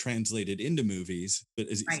have been translated into movies, but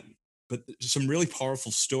some really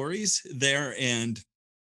powerful stories there. And,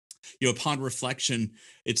 upon reflection,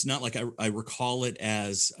 it's not like I recall it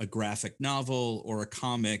as a graphic novel or a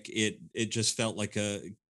comic. It just felt like a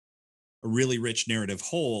really rich narrative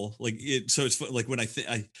whole, so it's like when I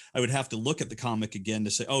would have to look at the comic again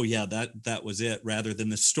to say, oh yeah, that was it, rather than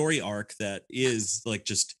the story arc that is like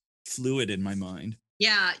just fluid in my mind.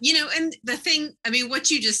 Yeah. And the thing, what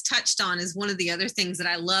you just touched on is one of the other things that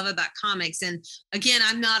I love about comics. And again,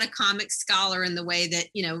 I'm not a comic scholar in the way that,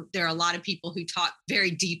 there are a lot of people who talk very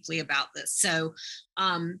deeply about this. So,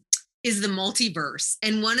 is the multiverse.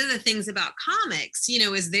 And one of the things about comics,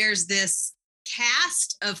 is there's this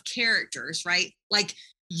cast of characters, right? Like,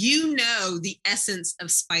 the essence of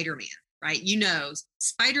Spider-Man, right?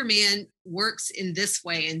 Spider-Man works in this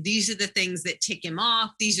way, and these are the things that tick him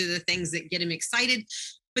off. These are the things that get him excited.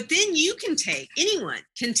 But then anyone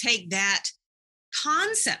can take that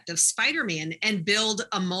concept of Spider-Man and build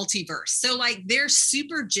a multiverse. So like, they're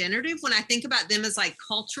super generative when I think about them as like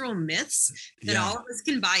cultural myths that all of us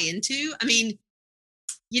can buy into.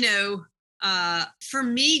 For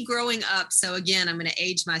me growing up, so again, I'm going to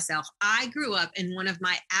age myself. I grew up in one of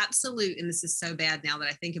my absolute, and this is so bad now that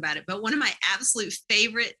I think about it, but one of my absolute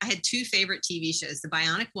favorite, I had 2 favorite TV shows, The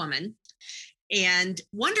Bionic Woman and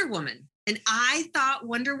Wonder Woman. And I thought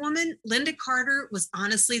Wonder Woman, Linda Carter, was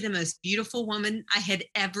honestly the most beautiful woman I had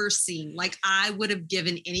ever seen. Like, I would have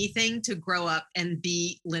given anything to grow up and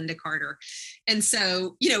be Linda Carter. And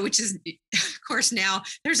so, which is, of course, now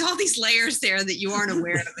there's all these layers there that you aren't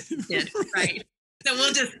aware of as a kid, right? So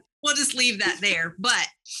we'll just leave that there. But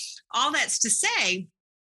all that's to say,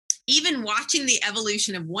 even watching the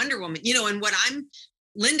evolution of Wonder Woman, and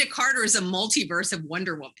Linda Carter is a multiverse of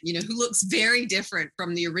Wonder Woman, who looks very different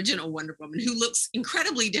from the original Wonder Woman, who looks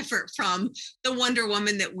incredibly different from the Wonder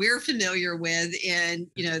Woman that we're familiar with in,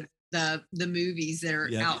 the movies that are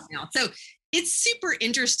out now. So it's super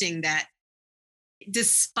interesting that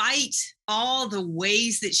despite all the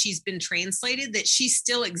ways that she's been translated, that she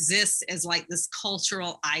still exists as like this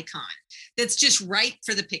cultural icon that's just ripe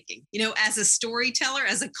for the picking. As a storyteller,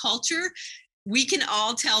 as a culture, we can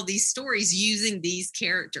all tell these stories using these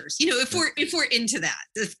characters, if we're into that,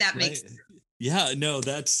 if that makes sense. Yeah, no,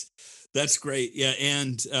 that's great. Yeah.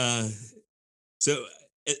 And so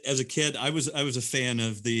as a kid, I was a fan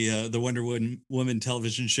of the Wonder Woman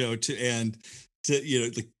television show too, and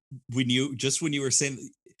like when you were saying,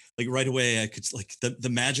 like, right away, I could, like, the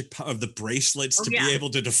magic power of the bracelets Oh, to yeah. be able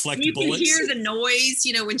to deflect You can bullets. hear the noise,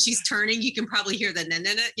 when she's turning. You can probably hear the na.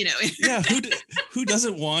 Yeah, who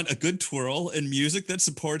doesn't want a good twirl and music that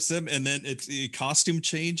supports them, and then it's a costume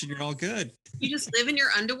change, and you're all good. You just live in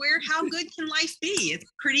your underwear. How good can life be?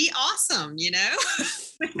 It's pretty awesome,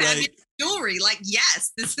 With Right. jewelry, like,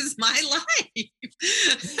 yes, this is my life.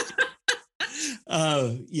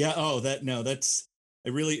 Yeah. Oh, that's, I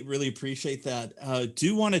really, really appreciate that.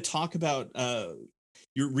 Do want to talk about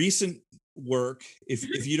your recent work,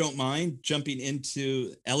 if you don't mind, jumping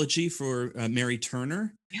into Elegy for Mary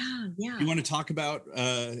Turner. Yeah. You want to talk about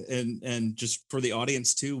and just for the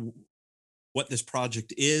audience too, what this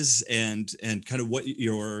project is and kind of what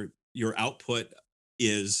your output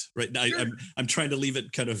is right now. Sure. I'm trying to leave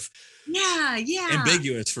it kind of Yeah.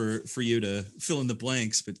 ambiguous for you to fill in the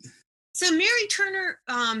blanks, but So Mary Turner,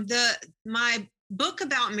 my book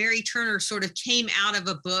about Mary Turner sort of came out of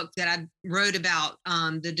a book that I wrote about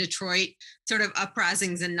the Detroit sort of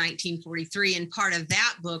uprisings in 1943, and part of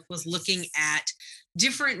that book was looking at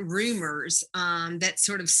different rumors that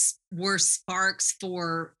sort of were sparks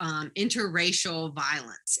for interracial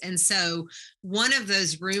violence. And so one of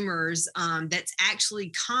those rumors that's actually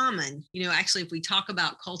common, actually, if we talk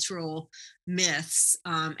about cultural myths,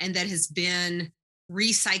 and that has been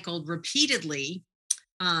recycled repeatedly,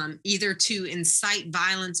 either to incite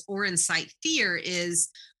violence or incite fear, is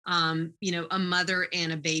a mother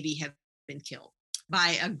and a baby have been killed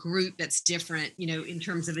by a group that's different, in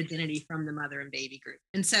terms of identity from the mother and baby group.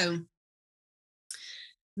 And so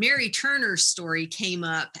Mary Turner's story came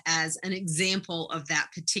up as an example of that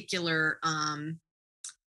particular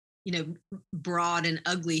broad and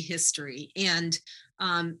ugly history. And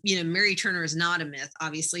Mary Turner is not a myth,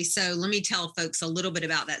 obviously. So let me tell folks a little bit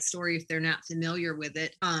about that story if they're not familiar with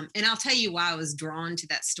it. And I'll tell you why I was drawn to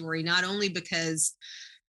that story, not only because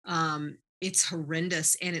it's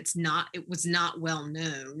horrendous and it was not well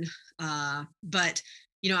known, but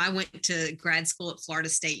I went to grad school at Florida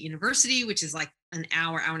State University, which is like an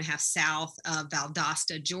hour and a half south of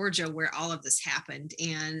Valdosta, Georgia, where all of this happened.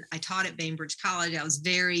 And I taught at Bainbridge College. I was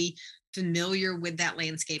very familiar with that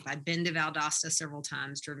landscape. I'd been to Valdosta several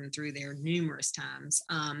times, driven through there numerous times.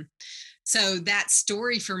 So that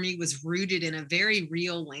story for me was rooted in a very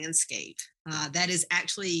real landscape. That is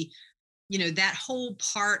actually, that whole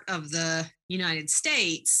part of the United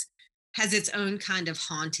States has its own kind of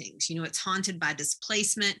hauntings. It's haunted by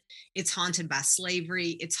displacement, it's haunted by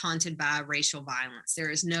slavery, it's haunted by racial violence. There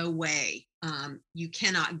is no way you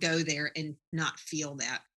cannot go there and not feel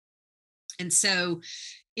that. And so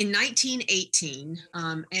in 1918,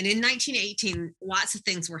 and in 1918, lots of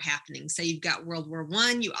things were happening. So you've got World War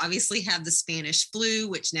I, you obviously have the Spanish flu,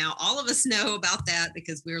 which now all of us know about that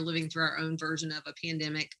because we're living through our own version of a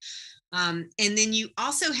pandemic. And then you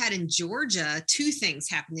also had in Georgia, two things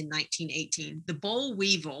happened in 1918. The boll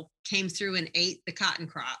weevil came through and ate the cotton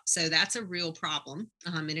crop. So that's a real problem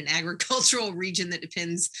in an agricultural region that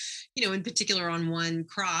depends, in particular on one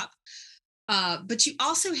crop. But you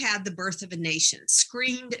also had the birth of a nation,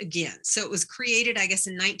 screened again. So it was created, I guess,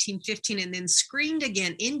 in 1915 and then screened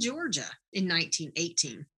again in Georgia in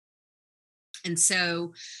 1918. And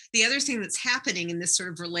so the other thing that's happening, and this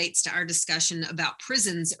sort of relates to our discussion about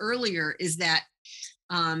prisons earlier, is that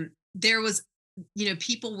there was,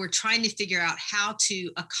 people were trying to figure out how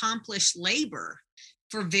to accomplish labor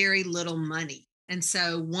for very little money. And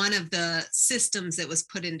so one of the systems that was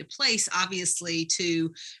put into place, obviously,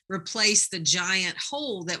 to replace the giant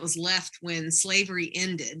hole that was left when slavery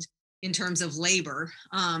ended in terms of labor,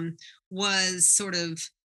 was sort of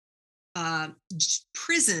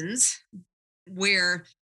prisons where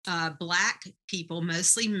Black people,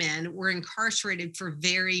 mostly men, were incarcerated for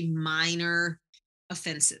very minor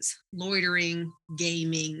offenses, loitering,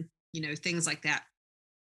 gaming, things like that.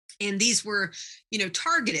 And these were,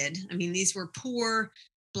 targeted. I mean, these were poor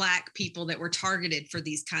Black people that were targeted for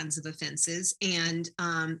these kinds of offenses. And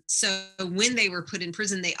so when they were put in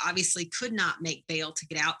prison, they obviously could not make bail to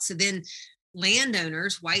get out. So then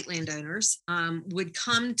landowners, white landowners, would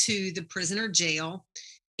come to the prisoner jail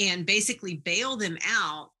and basically bail them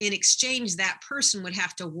out. In exchange, that person would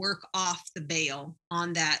have to work off the bail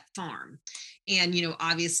on that farm. And,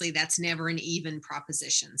 obviously that's never an even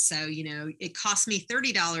proposition. So, it cost me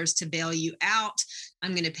 $30 to bail you out.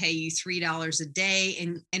 I'm going to pay you $3 a day,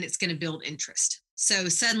 and it's going to build interest. So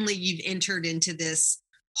suddenly you've entered into this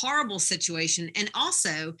horrible situation. And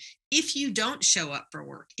also, if you don't show up for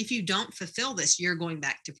work, if you don't fulfill this, you're going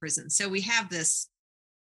back to prison. So we have this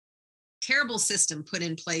terrible system put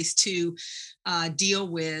in place to deal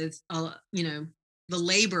with, the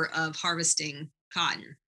labor of harvesting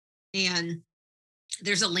cotton. And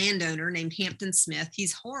there's a landowner named Hampton Smith.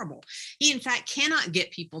 He's horrible. He, in fact, cannot get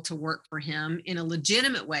people to work for him in a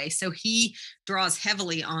legitimate way. So he draws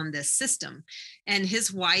heavily on this system. And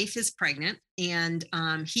his wife is pregnant, and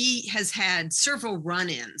he has had several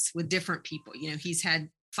run-ins with different people. He's had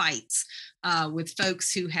fights with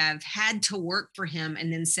folks who have had to work for him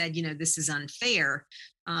and then said, this is unfair.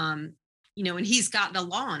 And he's got the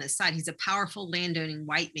law on his side. He's a powerful landowning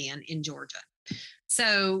white man in Georgia.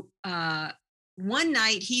 So one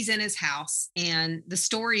night he's in his house, and the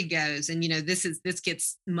story goes, and this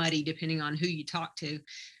gets muddy depending on who you talk to.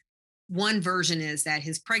 One version is that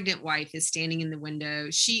his pregnant wife is standing in the window.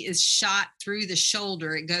 She is shot through the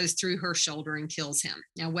shoulder. It goes through her shoulder and kills him.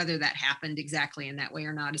 Now, whether that happened exactly in that way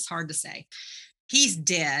or not is hard to say. He's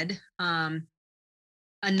dead.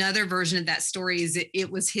 Another version of that story is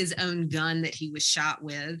it was his own gun that he was shot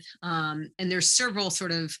with. And there's several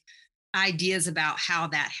sort of ideas about how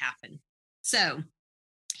that happened. So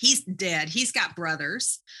he's dead. He's got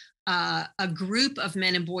brothers. A group of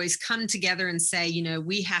men and boys come together and say,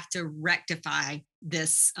 we have to rectify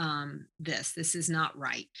this. This is not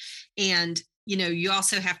right. And, you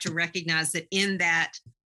also have to recognize that in that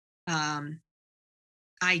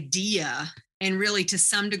idea, and really to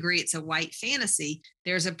some degree, it's a white fantasy,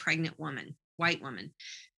 there's a pregnant woman, white woman.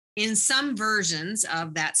 In some versions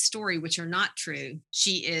of that story, which are not true,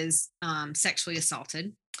 she is sexually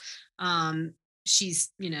assaulted. She's,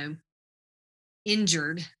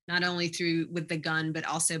 injured, not only with the gun, but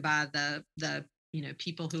also by the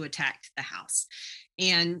people who attacked the house.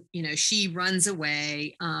 And, she runs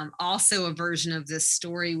away. Also a version of this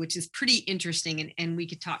story, which is pretty interesting. And we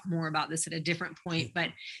could talk more about this at a different point, but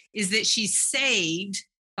is that she's saved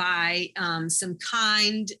by some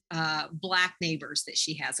kind Black neighbors that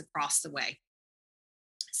she has across the way.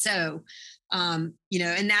 So, and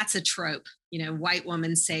that's a trope, white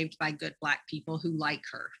woman saved by good Black people who like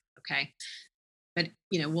her. Okay. But,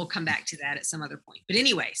 we'll come back to that at some other point. But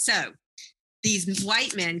anyway, so these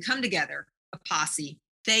white men come together, a posse,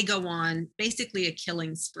 they go on basically a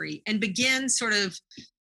killing spree and begin sort of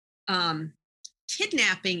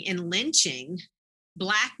kidnapping and lynching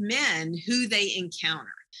Black men who they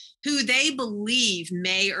encounter, who they believe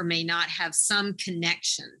may or may not have some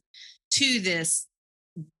connection to this,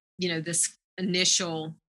 this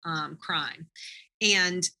initial crime.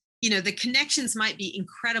 And, the connections might be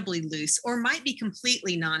incredibly loose or might be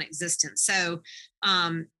completely non-existent. So,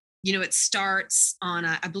 it starts on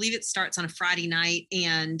I believe it starts on a Friday night.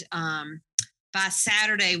 And by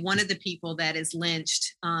Saturday, one of the people that is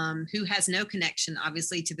lynched, who has no connection,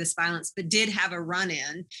 obviously, to this violence, but did have a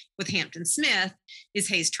run-in with Hampton Smith, is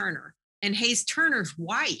Hayes Turner. And Hayes Turner's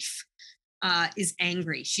wife is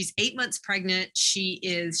angry. She's 8 months pregnant. She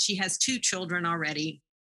has 2 children already.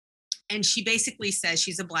 And she basically says,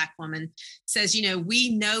 she's a Black woman, says,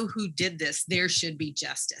 we know who did this. There should be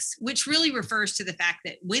justice, which really refers to the fact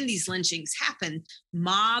that when these lynchings happened,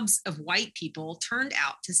 mobs of white people turned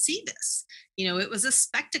out to see this. It was a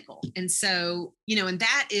spectacle. And so, and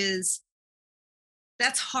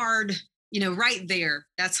that's hard, right there,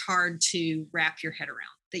 that's hard to wrap your head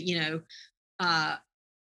around, that,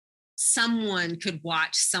 someone could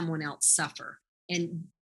watch someone else suffer and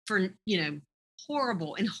for,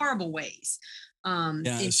 horrible ways.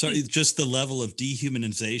 So just the level of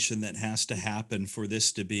dehumanization that has to happen for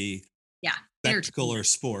this to be spectacle or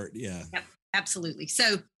sport. Yeah. Yep, absolutely.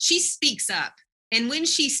 So she speaks up. And when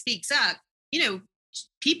she speaks up,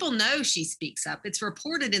 people know she speaks up. It's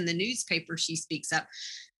reported in the newspaper she speaks up.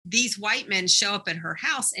 These white men show up at her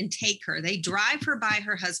house and take her. They drive her by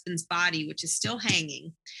her husband's body, which is still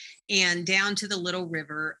hanging, and down to the Little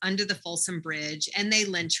River under the Folsom Bridge, and they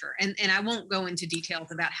lynch her. And I won't go into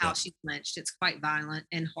details about how she's lynched. It's quite violent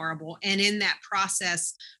and horrible. And in that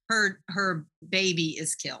process, her baby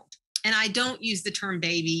is killed. And I don't use the term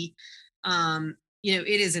baby. It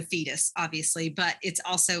is a fetus, obviously, but it's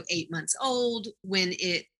also 8 months old. When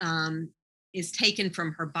it is taken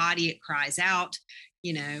from her body, it cries out,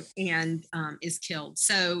 and is killed.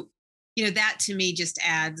 So, that to me just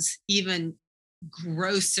adds even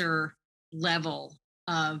grosser level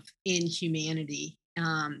of inhumanity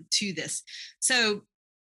to this. So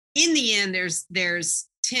in the end, there's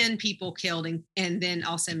 10 people killed, and then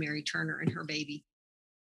also Mary Turner and her baby.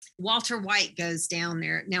 Walter White goes down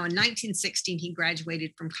there. Now in 1916, he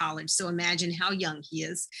graduated from college. So imagine how young he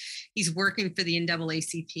is. He's working for the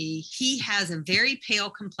NAACP. He has a very pale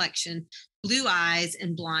complexion, blue eyes,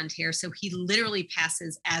 and blonde hair. So he literally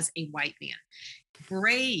passes as a white man.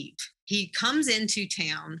 brave. He comes into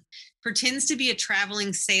town, pretends to be a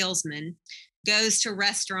traveling salesman, goes to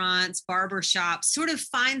restaurants, barber shops, sort of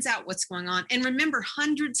finds out what's going on. And remember,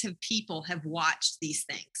 hundreds of people have watched these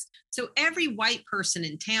things. So every white person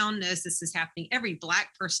in town knows this is happening. Every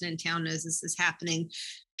Black person in town knows this is happening.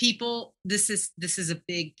 People, this is a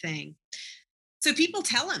big thing. So people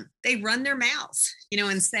tell him, they run their mouths,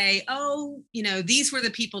 and say, oh, these were the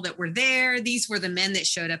people that were there. These were the men that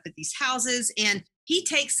showed up at these houses. And he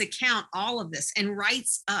takes account all of this and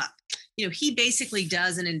writes up. He basically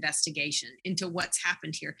does an investigation into what's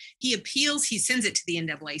happened here. He appeals, he sends it to the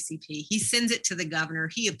NAACP, he sends it to the governor,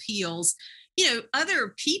 he appeals.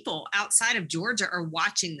 Other people outside of Georgia are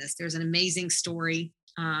watching this. There's an amazing story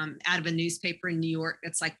out of a newspaper in New York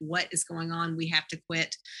that's like, what is going on? We have to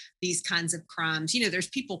quit these kinds of crimes. There's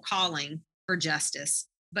people calling for justice,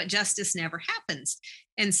 but justice never happens.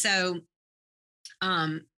 And so,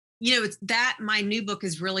 it's that my new book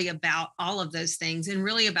is really about all of those things, and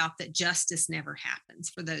really about that justice never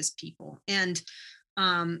happens for those people. And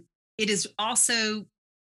it is also,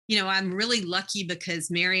 I'm really lucky because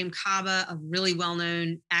Mariame Kaba, a really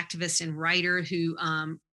well-known activist and writer who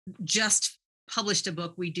just published a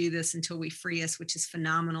book, We Do This Until We Free Us, which is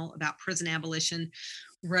phenomenal, about prison abolition,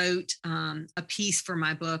 wrote a piece for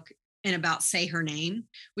my book and about Say Her Name,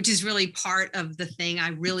 which is really part of the thing. I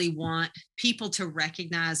really want people to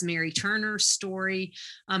recognize Mary Turner's story,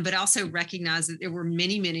 but also recognize that there were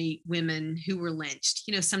many, many women who were lynched,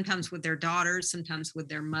 sometimes with their daughters, sometimes with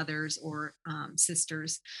their mothers or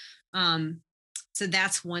sisters. So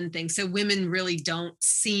that's one thing. So women really don't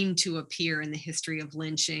seem to appear in the history of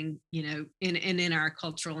lynching, in our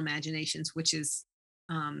cultural imaginations, which is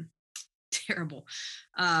terrible.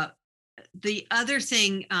 The other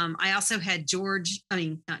thing, I also had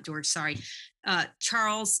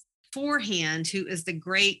Charles Forehand, who is the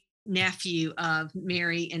great nephew of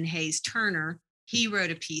Mary and Hayes Turner. He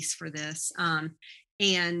wrote a piece for this.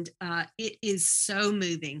 And it is so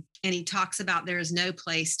moving. And he talks about there is no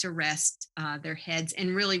place to rest their heads,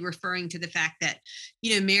 and really referring to the fact that,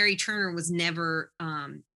 Mary Turner was never,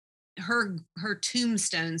 her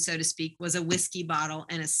tombstone, so to speak, was a whiskey bottle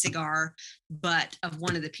and a cigar butt of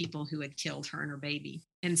one of the people who had killed her and her baby.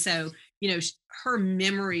 And so, her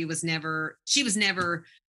memory was never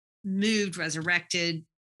moved, resurrected,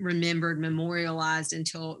 remembered, memorialized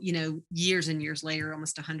until, years and years later,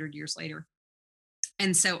 almost 100 years later.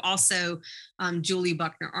 And so also Julie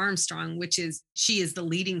Buckner Armstrong, she is the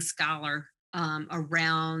leading scholar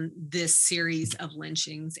around this series of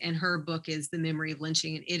lynchings. And her book is The Memory of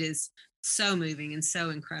Lynching. And it is so moving and so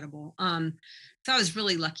incredible. So I was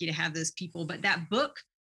really lucky to have those people. But that book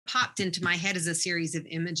popped into my head as a series of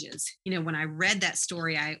images. When I read that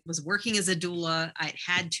story, I was working as a doula. I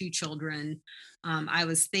had 2 children. I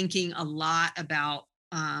was thinking a lot about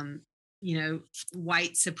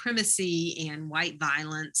white supremacy and white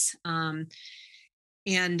violence.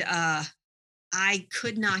 I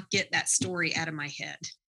could not get that story out of my head.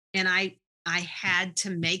 And I had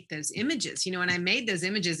to make those images, and I made those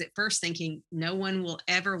images at first thinking, no one will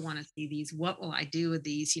ever want to see these. What will I do with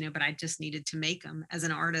these? But I just needed to make them as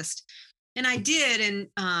an artist. And I did.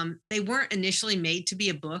 And they weren't initially made to be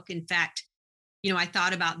a book. In fact, I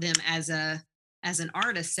thought about them as an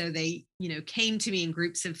artist. So they, came to me in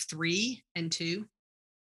groups of 3 and 2.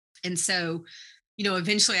 And so,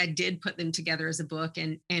 eventually I did put them together as a book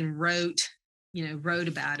and wrote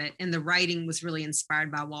about it. And the writing was really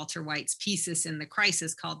inspired by Walter White's pieces in The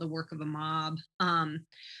Crisis called The Work of a Mob. I've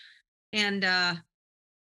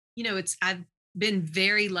been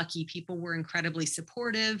very lucky. People were incredibly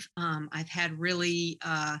supportive. I've had really,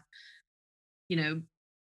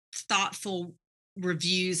 thoughtful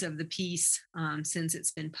reviews of the piece since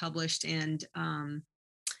it's been published. And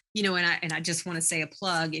I just want to say a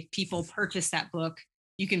plug: if people purchase that book,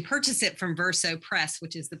 you can purchase it from Verso Press,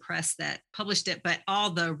 which is the press that published it, but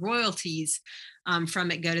all the royalties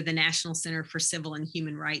from it go to the National Center for Civil and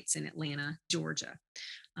Human Rights in Atlanta, Georgia.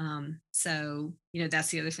 So that's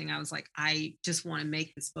the other thing. I was like, I just want to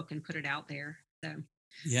make this book and put it out there. So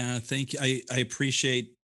yeah, thank you. I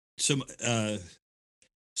appreciate so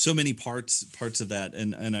many parts of that,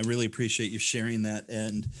 and I really appreciate you sharing that.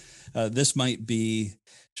 And this might be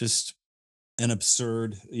just an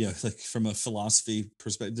absurd, like from a philosophy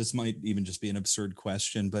perspective, this might even just be an absurd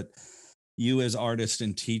question, but you as artist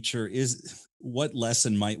and teacher, what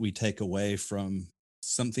lesson might we take away from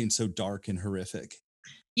something so dark and horrific?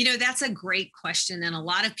 That's a great question. And a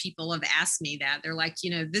lot of people have asked me that. They're like,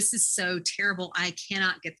 this is so terrible. I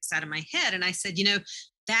cannot get this out of my head. And I said,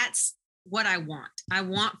 that's what I want. I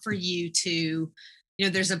want for you to,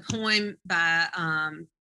 there's a poem by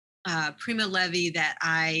Primo Levi that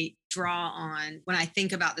I draw on when I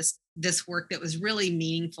think about this work that was really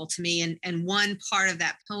meaningful to me. And one part of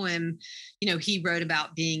that poem, he wrote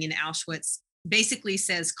about being in Auschwitz, basically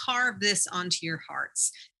says, carve this onto your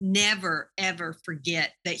hearts. Never, ever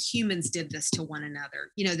forget that humans did this to one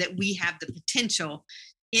another, that we have the potential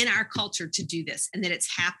in our culture to do this and that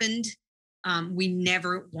it's happened. We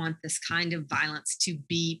never want this kind of violence to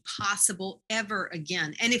be possible ever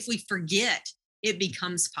again. And if we forget, it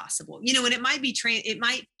becomes possible, and it might be it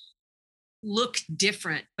might look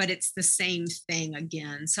different, but it's the same thing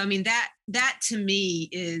again. So, I mean, that to me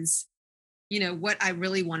is, what I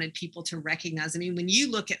really wanted people to recognize. I mean, when you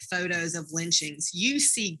look at photos of lynchings, you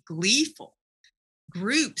see gleeful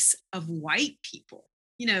groups of white people,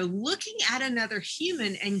 looking at another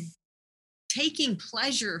human and taking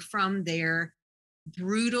pleasure from their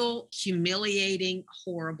brutal, humiliating,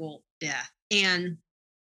 horrible death. And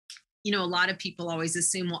a lot of people always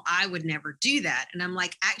assume, well, I would never do that. And I'm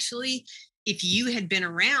like, actually, if you had been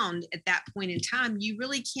around at that point in time, you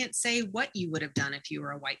really can't say what you would have done if you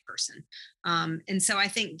were a white person. And so I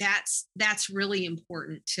think that's really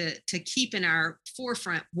important to keep in our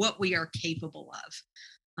forefront what we are capable of.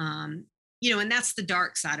 And that's the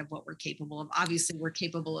dark side of what we're capable of. Obviously, we're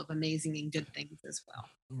capable of amazing and good things as well.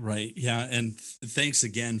 Right. Yeah. And thanks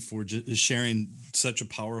again for sharing such a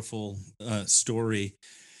powerful story.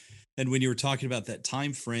 And when you were talking about that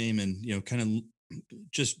time frame and, kind of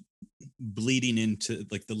just bleeding into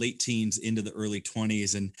like the late teens into the early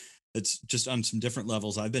 20s, and it's just on some different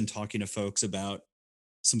levels, I've been talking to folks about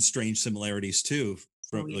some strange similarities too,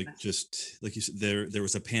 from just like you said, there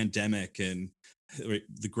was a pandemic and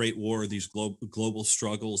the Great War, these global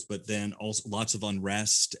struggles, but then also lots of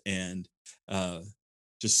unrest and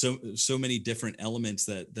just so many different elements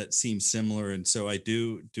that seem similar. And so I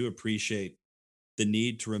do appreciate the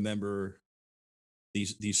need to remember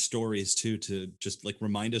these stories too, to just like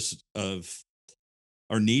remind us of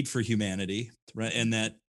our need for humanity, right? And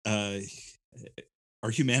that our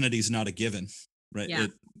humanity is not a given, right? Yeah.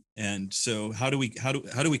 And so how do we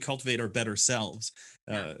cultivate our better selves?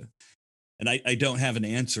 Yeah. And I don't have an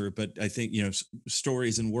answer, but I think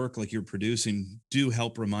stories and work like you're producing do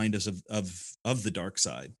help remind us of the dark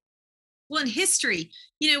side. Well, in history,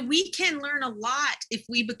 we can learn a lot if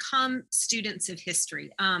we become students of history.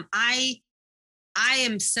 I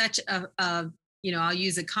am such a I'll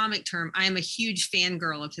use a comic term. I am a huge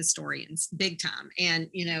fangirl of historians, big time. And,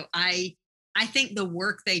 I think the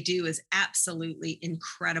work they do is absolutely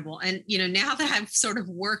incredible. And, now that I've sort of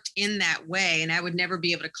worked in that way, and I would never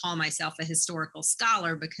be able to call myself a historical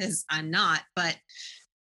scholar because I'm not, but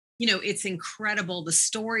it's incredible the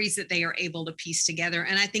stories that they are able to piece together.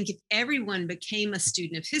 And I think if everyone became a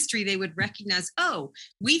student of history, they would recognize, oh,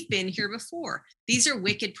 we've been here before. These are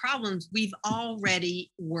wicked problems we've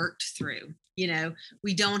already worked through.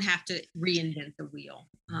 We don't have to reinvent the wheel.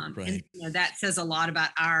 Right. And that says a lot about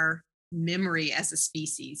our memory as a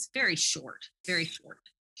species. Very short, very short.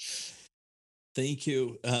 Thank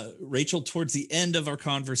you. Rachel, towards the end of our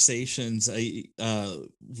conversations, I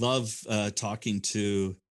love talking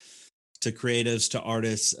to creatives, to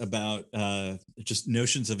artists about just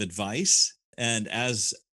notions of advice. And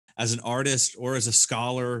as an artist or as a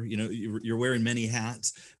scholar, you're wearing many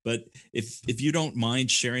hats, but if you don't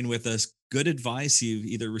mind sharing with us good advice you've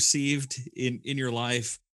either received in your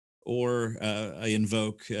life, or I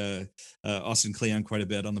invoke Austin Kleon quite a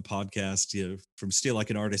bit on the podcast, from Steal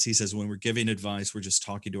Like an Artist. He says, when we're giving advice, we're just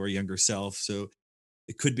talking to our younger self. So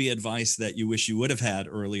it could be advice that you wish you would have had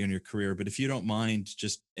early in your career, but if you don't mind,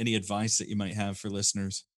 just any advice that you might have for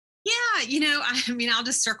listeners. Yeah, I'll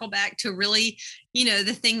just circle back to really,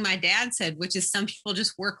 the thing my dad said, which is some people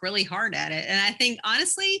just work really hard at it. And I think,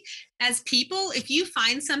 honestly, as people, if you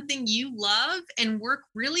find something you love and work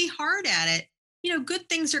really hard at it, good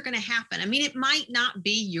things are going to happen. I mean, it might not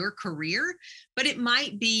be your career, but it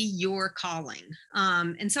might be your calling.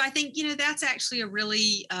 And so I think, that's actually a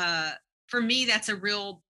really, for me, that's a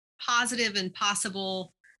real positive and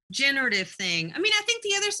possible generative thing. I mean, I think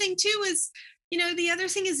the other thing too is,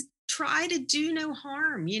 try to do no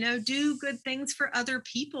harm, do good things for other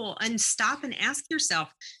people and stop and ask yourself,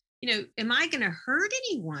 am I going to hurt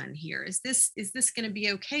anyone here? Is this going to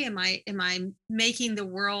be okay? Am I making the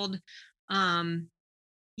world,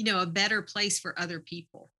 a better place for other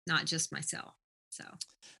people, not just myself? So.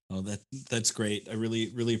 Oh, that's great. I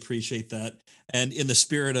really, really appreciate that. And in the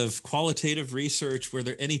spirit of qualitative research, were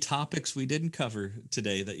there any topics we didn't cover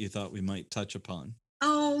today that you thought we might touch upon?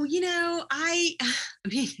 Oh, I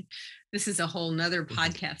mean, this is a whole nother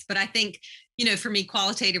podcast, but I think, for me,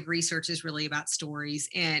 qualitative research is really about stories.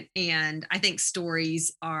 And I think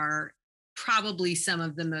stories are probably some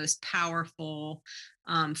of the most powerful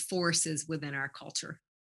forces within our culture.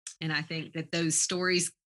 And I think that those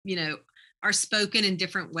stories, are spoken in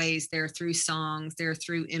different ways. They're through songs, they're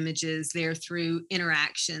through images, they're through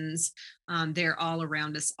interactions. They're all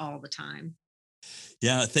around us all the time.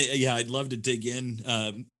 Yeah, I'd love to dig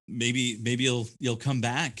in. Maybe you'll come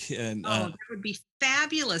back and that would be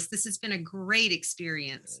fabulous. This has been a great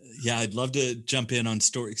experience. Yeah, I'd love to jump in on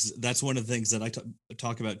stories. That's one of the things that I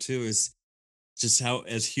talk about too, is just how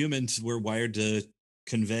as humans we're wired to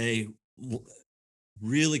convey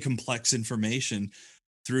really complex information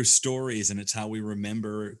through stories, and it's how we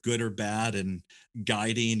remember good or bad and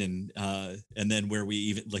guiding, and then where we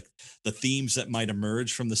even like the themes that might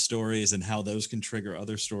emerge from the stories and how those can trigger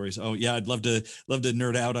other stories. Oh yeah, I'd love to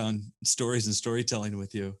nerd out on stories and storytelling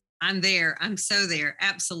with you. I'm there. I'm so there.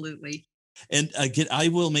 Absolutely. And again, I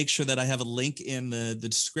will make sure that I have a link in the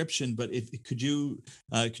description. But could you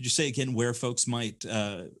say again where folks might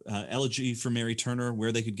Elegy for Mary Turner,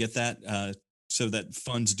 where they could get that so that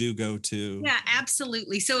funds do go to? Yeah,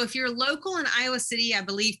 absolutely. So if you're local in Iowa City, I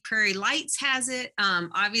believe Prairie Lights has it.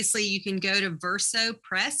 Obviously, you can go to Verso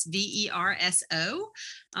Press, VERSO.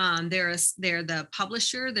 They're the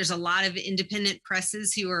publisher. There's a lot of independent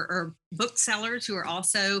presses who are booksellers who are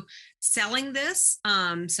also selling this.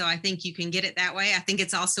 So I think you can get it that way. I think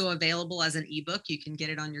it's also available as an ebook. You can get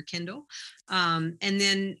it on your Kindle. And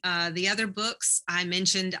then the other books I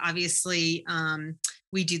mentioned, obviously,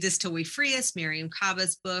 We Do This Till We Free Us, Miriam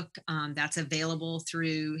Kaba's book. That's available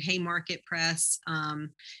through Haymarket Press.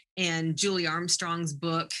 And Julie Armstrong's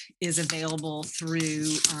book is available through,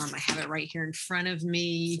 I have it right here in front of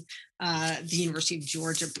me, the University of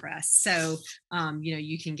Georgia Press. So,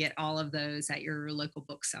 you can get all of those at your local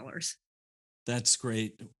booksellers. That's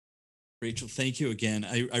great. Rachel, thank you again.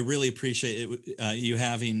 I really appreciate it, you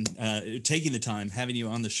having taking the time, having you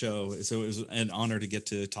on the show. So it was an honor to get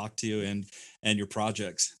to talk to you and your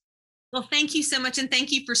projects. Well, thank you so much. And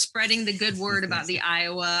thank you for spreading the good word about the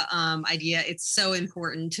Iowa idea. It's so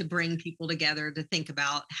important to bring people together to think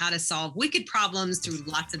about how to solve wicked problems through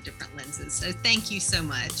lots of different lenses. So thank you so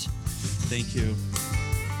much. Thank you.